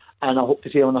 and I hope to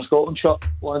see him in a Scotland shirt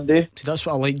one day. See, that's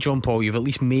what I like, John Paul. You've at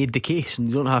least made the case, and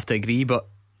you don't have to agree, but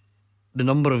the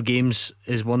number of games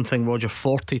is one thing, Roger.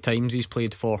 40 times he's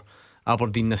played for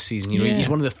Aberdeen this season. You know, he's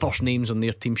one of the first names on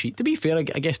their team sheet. To be fair, I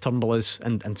guess Turnbull is,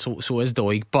 and so is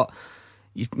Doig, but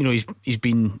you know, he's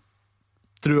been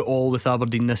through it all with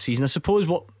Aberdeen this season. I suppose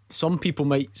what some people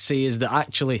might say is that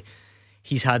actually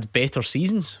he's had better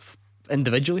seasons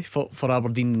individually for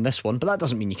Aberdeen than this one, but that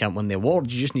doesn't mean you can't win the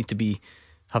award. You just need to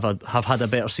have had a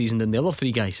better season than the other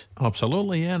 3 guys.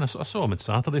 Absolutely, yeah. And I saw him on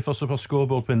Saturday for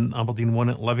Superscoreboard when Aberdeen won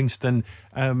at Livingston.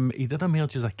 He did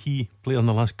emerge as a key player in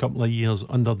the last couple of years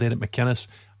under Derek McInnes,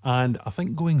 and I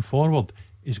think going forward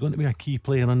he's going to be a key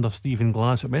player under Stephen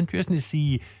Glass. It'll be interesting to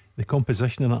see the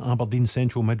composition in Aberdeen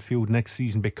central midfield next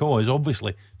season, because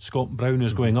obviously Scott Brown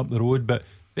is going up the road, but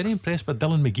very impressed by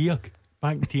Dylan McGeoch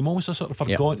back in the team, almost a sort of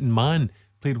forgotten man.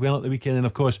 Played well at the weekend, and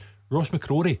of course Ross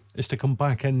McCrory is to come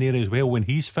back in there as well when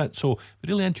he's fit. So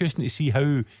really interesting to see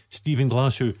how Stephen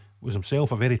Glass, who was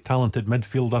himself a very talented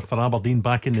midfielder for Aberdeen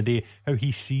back in the day, how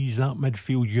he sees that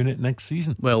midfield unit next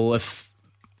season. Well, if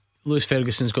Lewis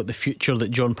Ferguson's got the future that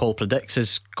John Paul predicts, is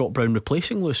Scott Brown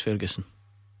replacing Lewis Ferguson?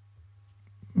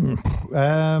 You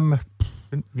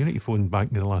need to phone back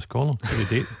to the last caller.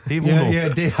 Dave will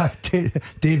know.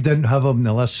 Dave didn't have him on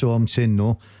the list, so I'm saying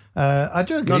no. I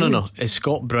do agree. No. Is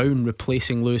Scott Brown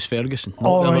replacing Lewis Ferguson?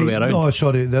 Not the other way around. Oh,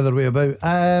 sorry, the other way about.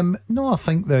 No, I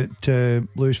think that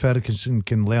Lewis Ferguson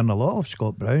can learn a lot of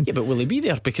Scott Brown. Yeah, but will he be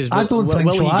there? Because I don't think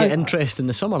will so. he get interest in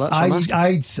the summer? That's what I'm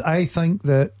asking. I think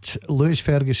that Lewis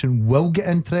Ferguson will get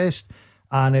interest,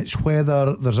 and it's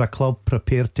whether there's a club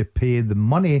prepared to pay the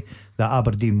money that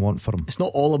Aberdeen want for him. It's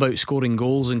not all about scoring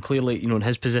goals, and clearly, you know, in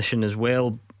his position as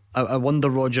well. I wonder,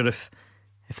 Roger, if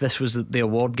this was the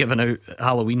award given out at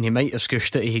Halloween, he might have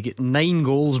scooshed it. He got 9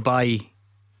 goals by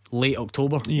late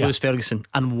October, Lewis Ferguson,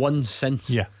 and 1 since.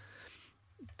 Yeah,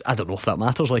 I don't know if that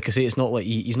matters. Like I say, it's not like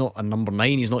he's not a number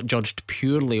 9. He's not judged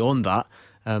purely on that.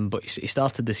 But he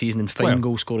started the season in fine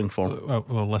goal scoring form.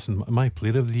 Well, listen, my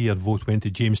player of the year vote went to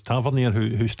James Tavernier,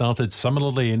 who started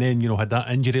similarly, and then, you know, had that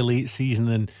injury late season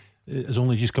and has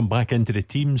only just come back into the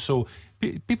team. So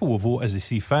people will vote as they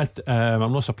see fit.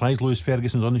 I'm not surprised Lewis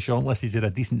Ferguson's on the shortlist. He's had a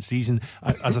decent season.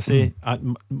 As I say,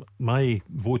 my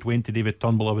vote went to David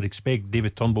Turnbull. I would expect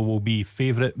David Turnbull will be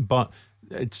favourite, but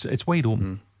it's wide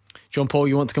open. John Paul,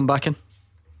 you want to come back in?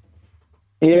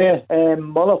 Yeah,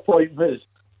 my other point was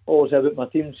always about my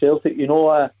team Celtic. You know,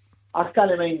 I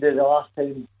can't remember the last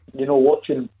time, you know,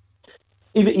 watching,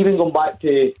 even going back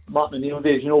to Martin O'Neill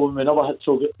days, you know, when we never had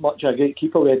so much a great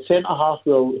keeper. We had centre half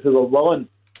who were willing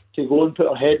to go and put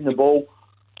their head in the ball,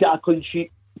 get a clean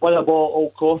sheet, win a ball at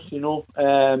all costs, you know.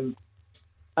 And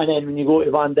then when you go to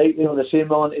Van Dijk, you know, the same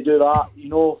willing to do that. You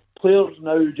know, players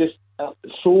now just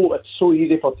it's so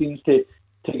easy for teams to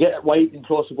get it wide and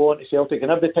cross the ball into Celtic,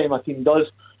 and every time a team does,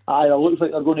 it either looks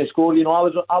like they're going to score. You know,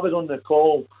 I was on the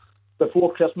call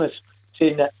before Christmas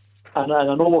saying that, and I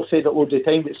know I've said it loads of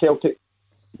times, that Celtic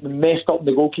messed up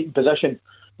the goalkeeping position.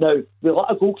 Now, we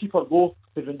let a goalkeeper go.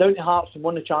 We've been down to Hearts and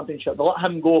won the championship. We let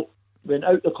him go, went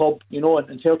out the club, you know,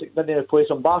 and Celtic didn't replace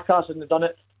him. Barkas hadn't done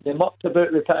it. They mucked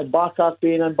about. We put in Barkas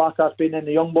being in,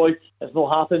 the young boy. It's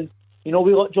not happened. You know,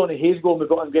 we let Johnny Hayes go and we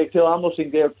got in Greg Taylor. I'm not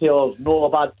saying Greg Taylor's not a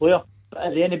bad player, but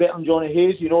is he any better than Johnny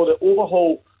Hayes? You know, the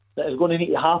overhaul that is going to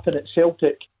need to happen at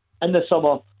Celtic in the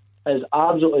summer is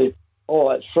absolutely,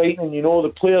 it's frightening. You know, the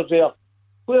players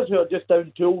who are just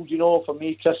down tools, you know, for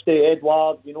me, Christie,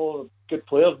 Edward, you know, good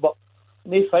players, but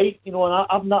they fight, you know,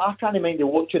 and I can't mind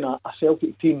watching a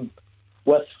Celtic team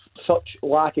with such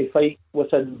lack of fight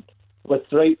with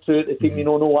right through the team, you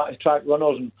know, no lack of track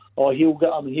runners and he'll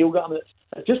get him.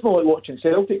 It's just not like watching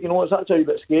Celtic, you know. It's actually a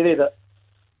bit scary that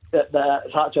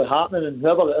it's actually happening, and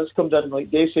whoever it is comes in,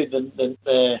 like they said,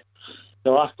 the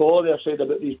last caller there said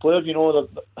about these players, you know,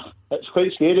 it's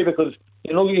quite scary because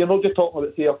you know you're not just talking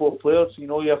about 3 or 4 players, you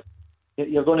know,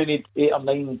 you're going to need 8 or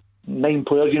 9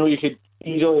 players. You know, you could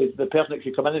easily, the person that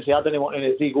could come in and say, I didn't want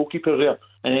any 3 goalkeepers there,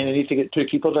 and then you need to get 2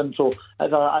 keepers in. So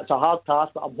it's a hard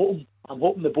task, but I'm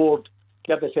hoping the board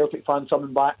give the Celtic fans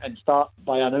something back and start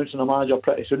by announcing a manager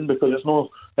pretty soon, because it's no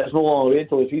long away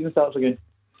until the season starts again.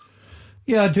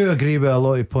 Yeah, I do agree with a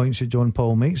lot of points that John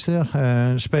Paul makes there,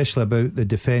 especially about the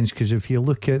defence, because if you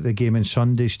look at the game on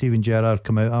Sunday, Stephen Gerrard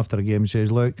come out after the game and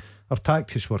says, look, our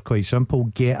tactics were quite simple,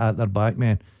 get at their back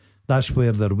men. That's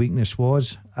where their weakness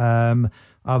was.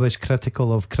 I was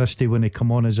critical of Christie when he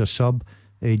come on as a sub.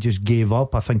 He just gave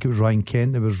up. I think it was Ryan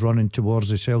Kent that was running towards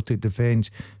the Celtic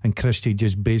defence, and Christie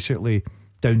just basically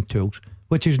down tools,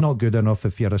 which is not good enough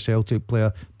if you're a Celtic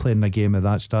player playing a game of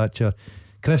that stature.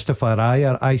 Christopher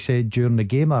Ayer, I said during the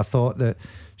game, I thought that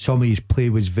some of his play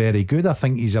was very good. I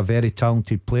think he's a very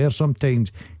talented player.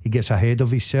 Sometimes he gets ahead of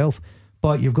himself,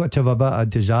 but you've got to have a bit of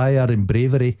desire and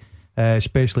bravery,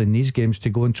 especially in these games, to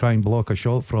go and try and block a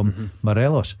shot from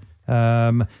Morelos.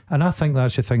 And I think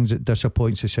that's the things that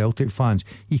disappoints the Celtic fans.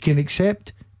 You can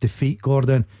accept defeat,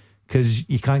 Gordon, because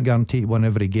you can't guarantee you win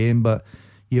every game, but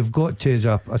you've got to, as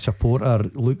a supporter,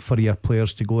 look for your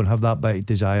players to go and have that bit of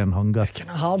desire and hunger. It's kind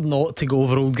of hard not to go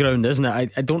over old ground, isn't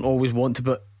it? I don't always want to,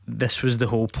 but this was the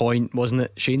whole point, wasn't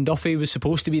it? Shane Duffy was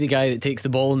supposed to be the guy that takes the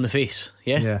ball in the face.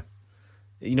 Yeah.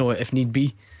 You know, if need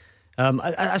be.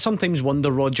 I sometimes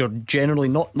wonder, Roger, generally,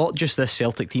 not just this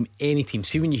Celtic team, any team.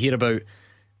 See, when you hear about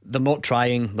they're not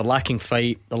trying, they're lacking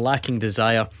fight, they're lacking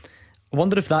desire, I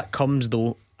wonder if that comes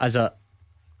though as a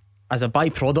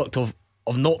byproduct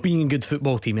of not being a good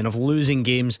football team and of losing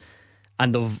games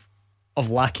and of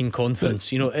lacking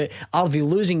confidence. You know, are they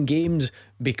losing games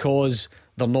because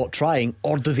they're not trying,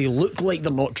 or do they look like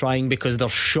they're not trying because they're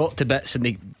shot to bits and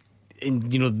they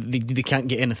can't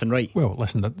get anything right? Well,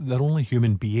 listen, they're only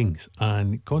human beings,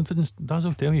 and confidence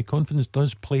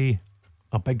does play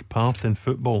a big part in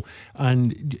football.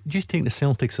 And just take the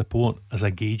Celtic support as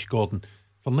a gauge, Gordon.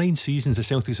 For 9 seasons the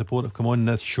Celtic support have come on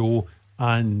this show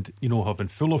and, you know, have been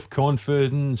full of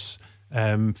confidence,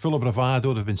 full of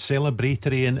bravado. They've been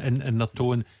celebratory in their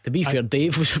tone. To be fair,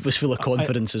 Dave was full of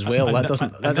confidence as well. That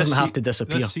doesn't have to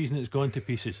disappear. This season it's gone to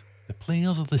pieces. The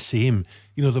players are the same.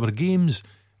 You know, there were games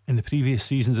in the previous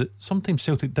seasons that sometimes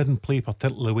Celtic didn't play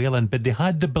particularly well in, but they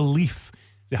had the belief,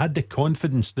 they had the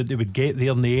confidence that they would get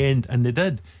there in the end, and they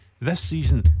did. This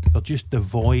season they're just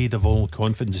devoid of all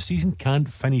confidence. The season can't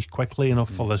finish quickly enough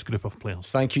for this group of players.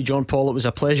 Thank you, John Paul. It was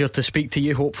a pleasure to speak to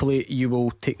you. Hopefully you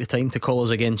will take the time to call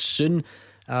us again soon.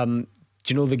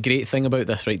 Do you know the great thing about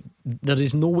this, right? There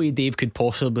is no way Dave could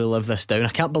possibly live this down. I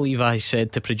can't believe I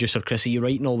said to producer Chris, are you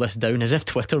writing all this down? As if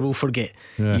Twitter will forget.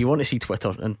 You want to see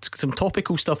Twitter, and some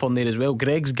topical stuff on there as well.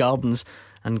 Greg's Gardens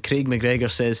and Craig McGregor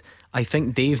says, I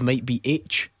think Dave might be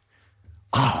H.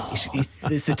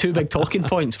 It's the 2 big talking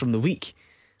points from the week.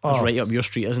 That's right up your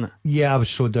street, isn't it? Yeah, I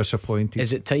was so disappointed.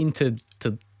 Is it time to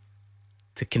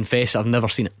confess I've never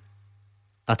seen it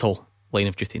at all? Line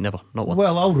of Duty, never, not once.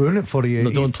 Well, I'll ruin it for you.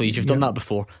 No, don't please, you've done that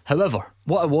before. However,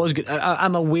 what I was good,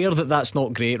 I'm aware that that's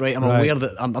not great, right? I'm aware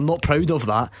that I'm not proud of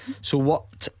that. So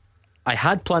what I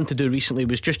had planned to do recently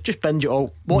was just binge it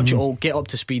all, watch it all, get up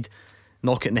to speed,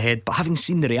 knock it in the head. But having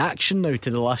seen the reaction now to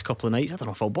the last couple of nights, I don't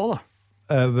know if I'll bother.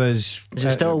 Is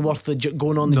it still worth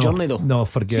going on the journey though? No,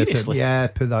 forget Seriously? it. Yeah,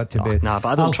 put that to bed. Nah, but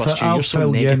I don't trust you. I'll You're so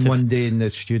fill negative. you in one day in the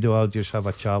studio. I'll just have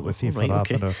a chat with you for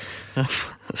half an hour.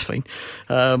 That's fine.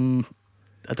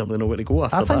 I don't really know where to go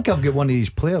after that. I think I've got one of these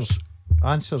players'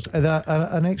 answers.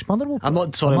 An ex-Motherwell. I'm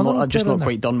just not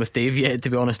quite done with Dave yet, to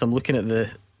be honest. I'm looking at the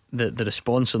the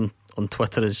response on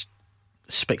Twitter is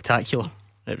spectacular.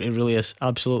 It really is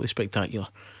absolutely spectacular.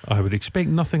 I would expect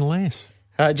nothing less.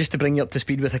 Just to bring you up to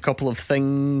speed with a couple of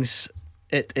things,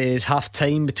 it is half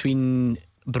time between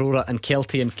Brora and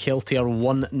Kelty are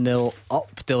 1-0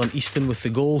 up. Dylan Easton with the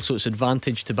goal, so it's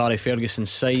advantage to Barry Ferguson's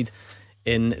side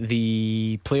in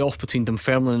the playoff between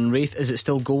Dunfermline and Wraith. Is it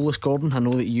still goalless, Gordon? I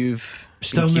know that you've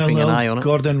still been keeping 0-0, an eye on it.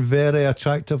 Gordon, very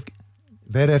attractive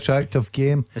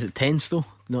game. Is it tense though?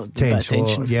 Not tense,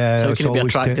 tension. Yeah, so it can be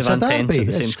attractive and tense at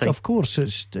the same time. Of course,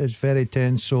 it's very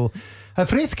tense. So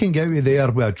if Wraith can get out of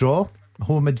there with a draw,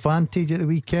 home advantage at the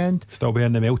weekend, still be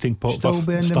in the melting pot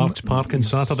for Starks Park on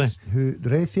Saturday.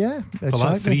 Wraith, yeah, exactly. For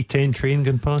that 3:10 train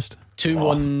going past.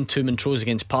 2-1 to Montrose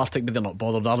against Partick, but they're not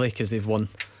bothered, are they? Because they've won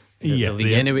the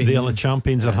league anyway. They are the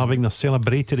champions. Are having their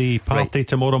celebratory party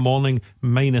tomorrow morning,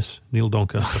 minus Neil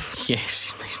Doncaster.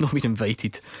 Yes, he's not been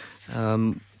invited.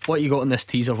 What you got in this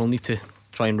teaser? We'll need to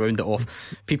try and round it off.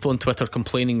 People on Twitter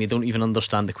complaining they don't even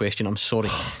understand the question. I'm sorry.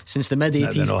 Since the mid-80s,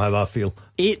 I don't know how I feel.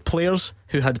 8 players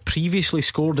who had previously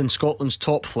scored in Scotland's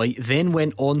top flight then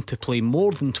went on to play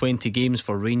more than 20 games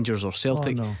for Rangers or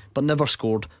Celtic, but never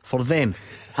scored for them.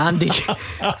 Andy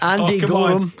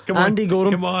Gorham,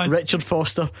 Richard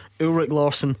Foster, Ulrich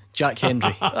Larsson, Jack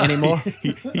Hendry. Any more?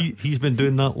 He's been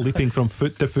doing that leaping from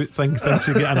foot to foot thing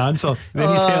to get an answer. Then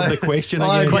he's heard the question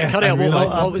again. Quick, hurry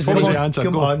up. What was the answer?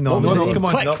 Come on,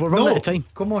 quick, we're running out of time.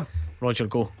 Come on, Roger,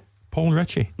 go. Paul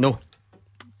Ritchie? No.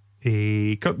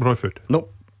 Kirk Broadfoot? No.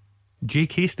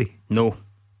 Jake Hasty? No.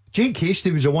 Jake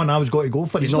Hasty was the one I was going to go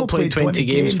for. He's not played 20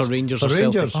 games for Rangers or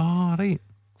Celtic. Oh, right.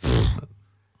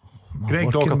 Greg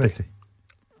Docherty.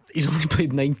 He's only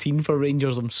played 19 for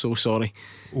Rangers. I'm so sorry.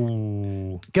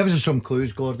 Ooh. Give us some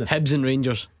clues, Gordon. Hibs and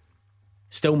Rangers.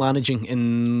 Still managing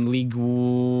in League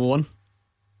One.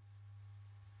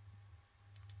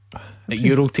 A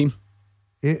Euro team.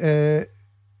 Murray.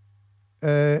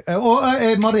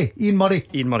 Ian Murray,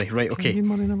 right, okay. Ian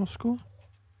Murray never scored.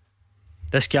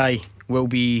 This guy will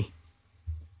be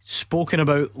spoken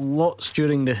about lots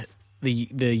during the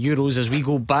Euros as we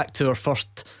go back to our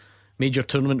first major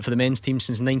tournament for the men's team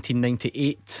since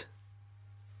 1998.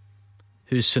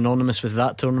 Who's synonymous with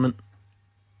that tournament?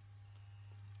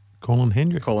 Colin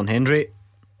Hendry.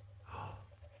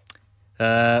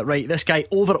 Right, this guy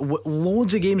over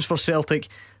loads of games for Celtic,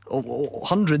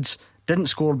 hundreds, didn't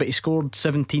score, but he scored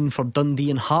 17 for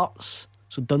Dundee and Hearts.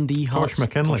 So Dundee, Hearts, Tosh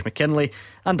McKinlay.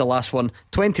 And the last one,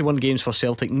 21 games for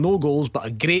Celtic, no goals, but a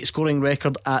great scoring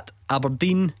record at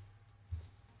Aberdeen.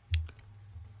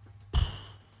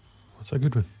 That's a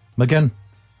good one. McGinn.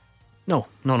 No,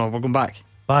 we're going back.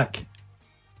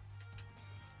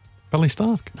 Billy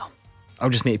Stark. No, I'll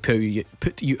just need to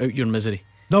put you out your misery.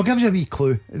 No, give us a wee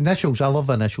clue. Initials, I love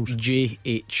initials.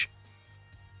 JH.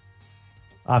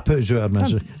 I put us out our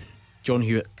misery. John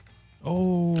Hewitt.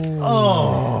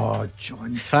 Oh,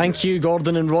 John. Thank you,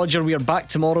 Gordon and Roger. We are back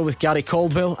tomorrow with Gary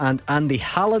Caldwell and Andy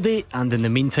Halliday, and in the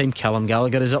meantime, Callum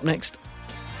Gallagher is up next.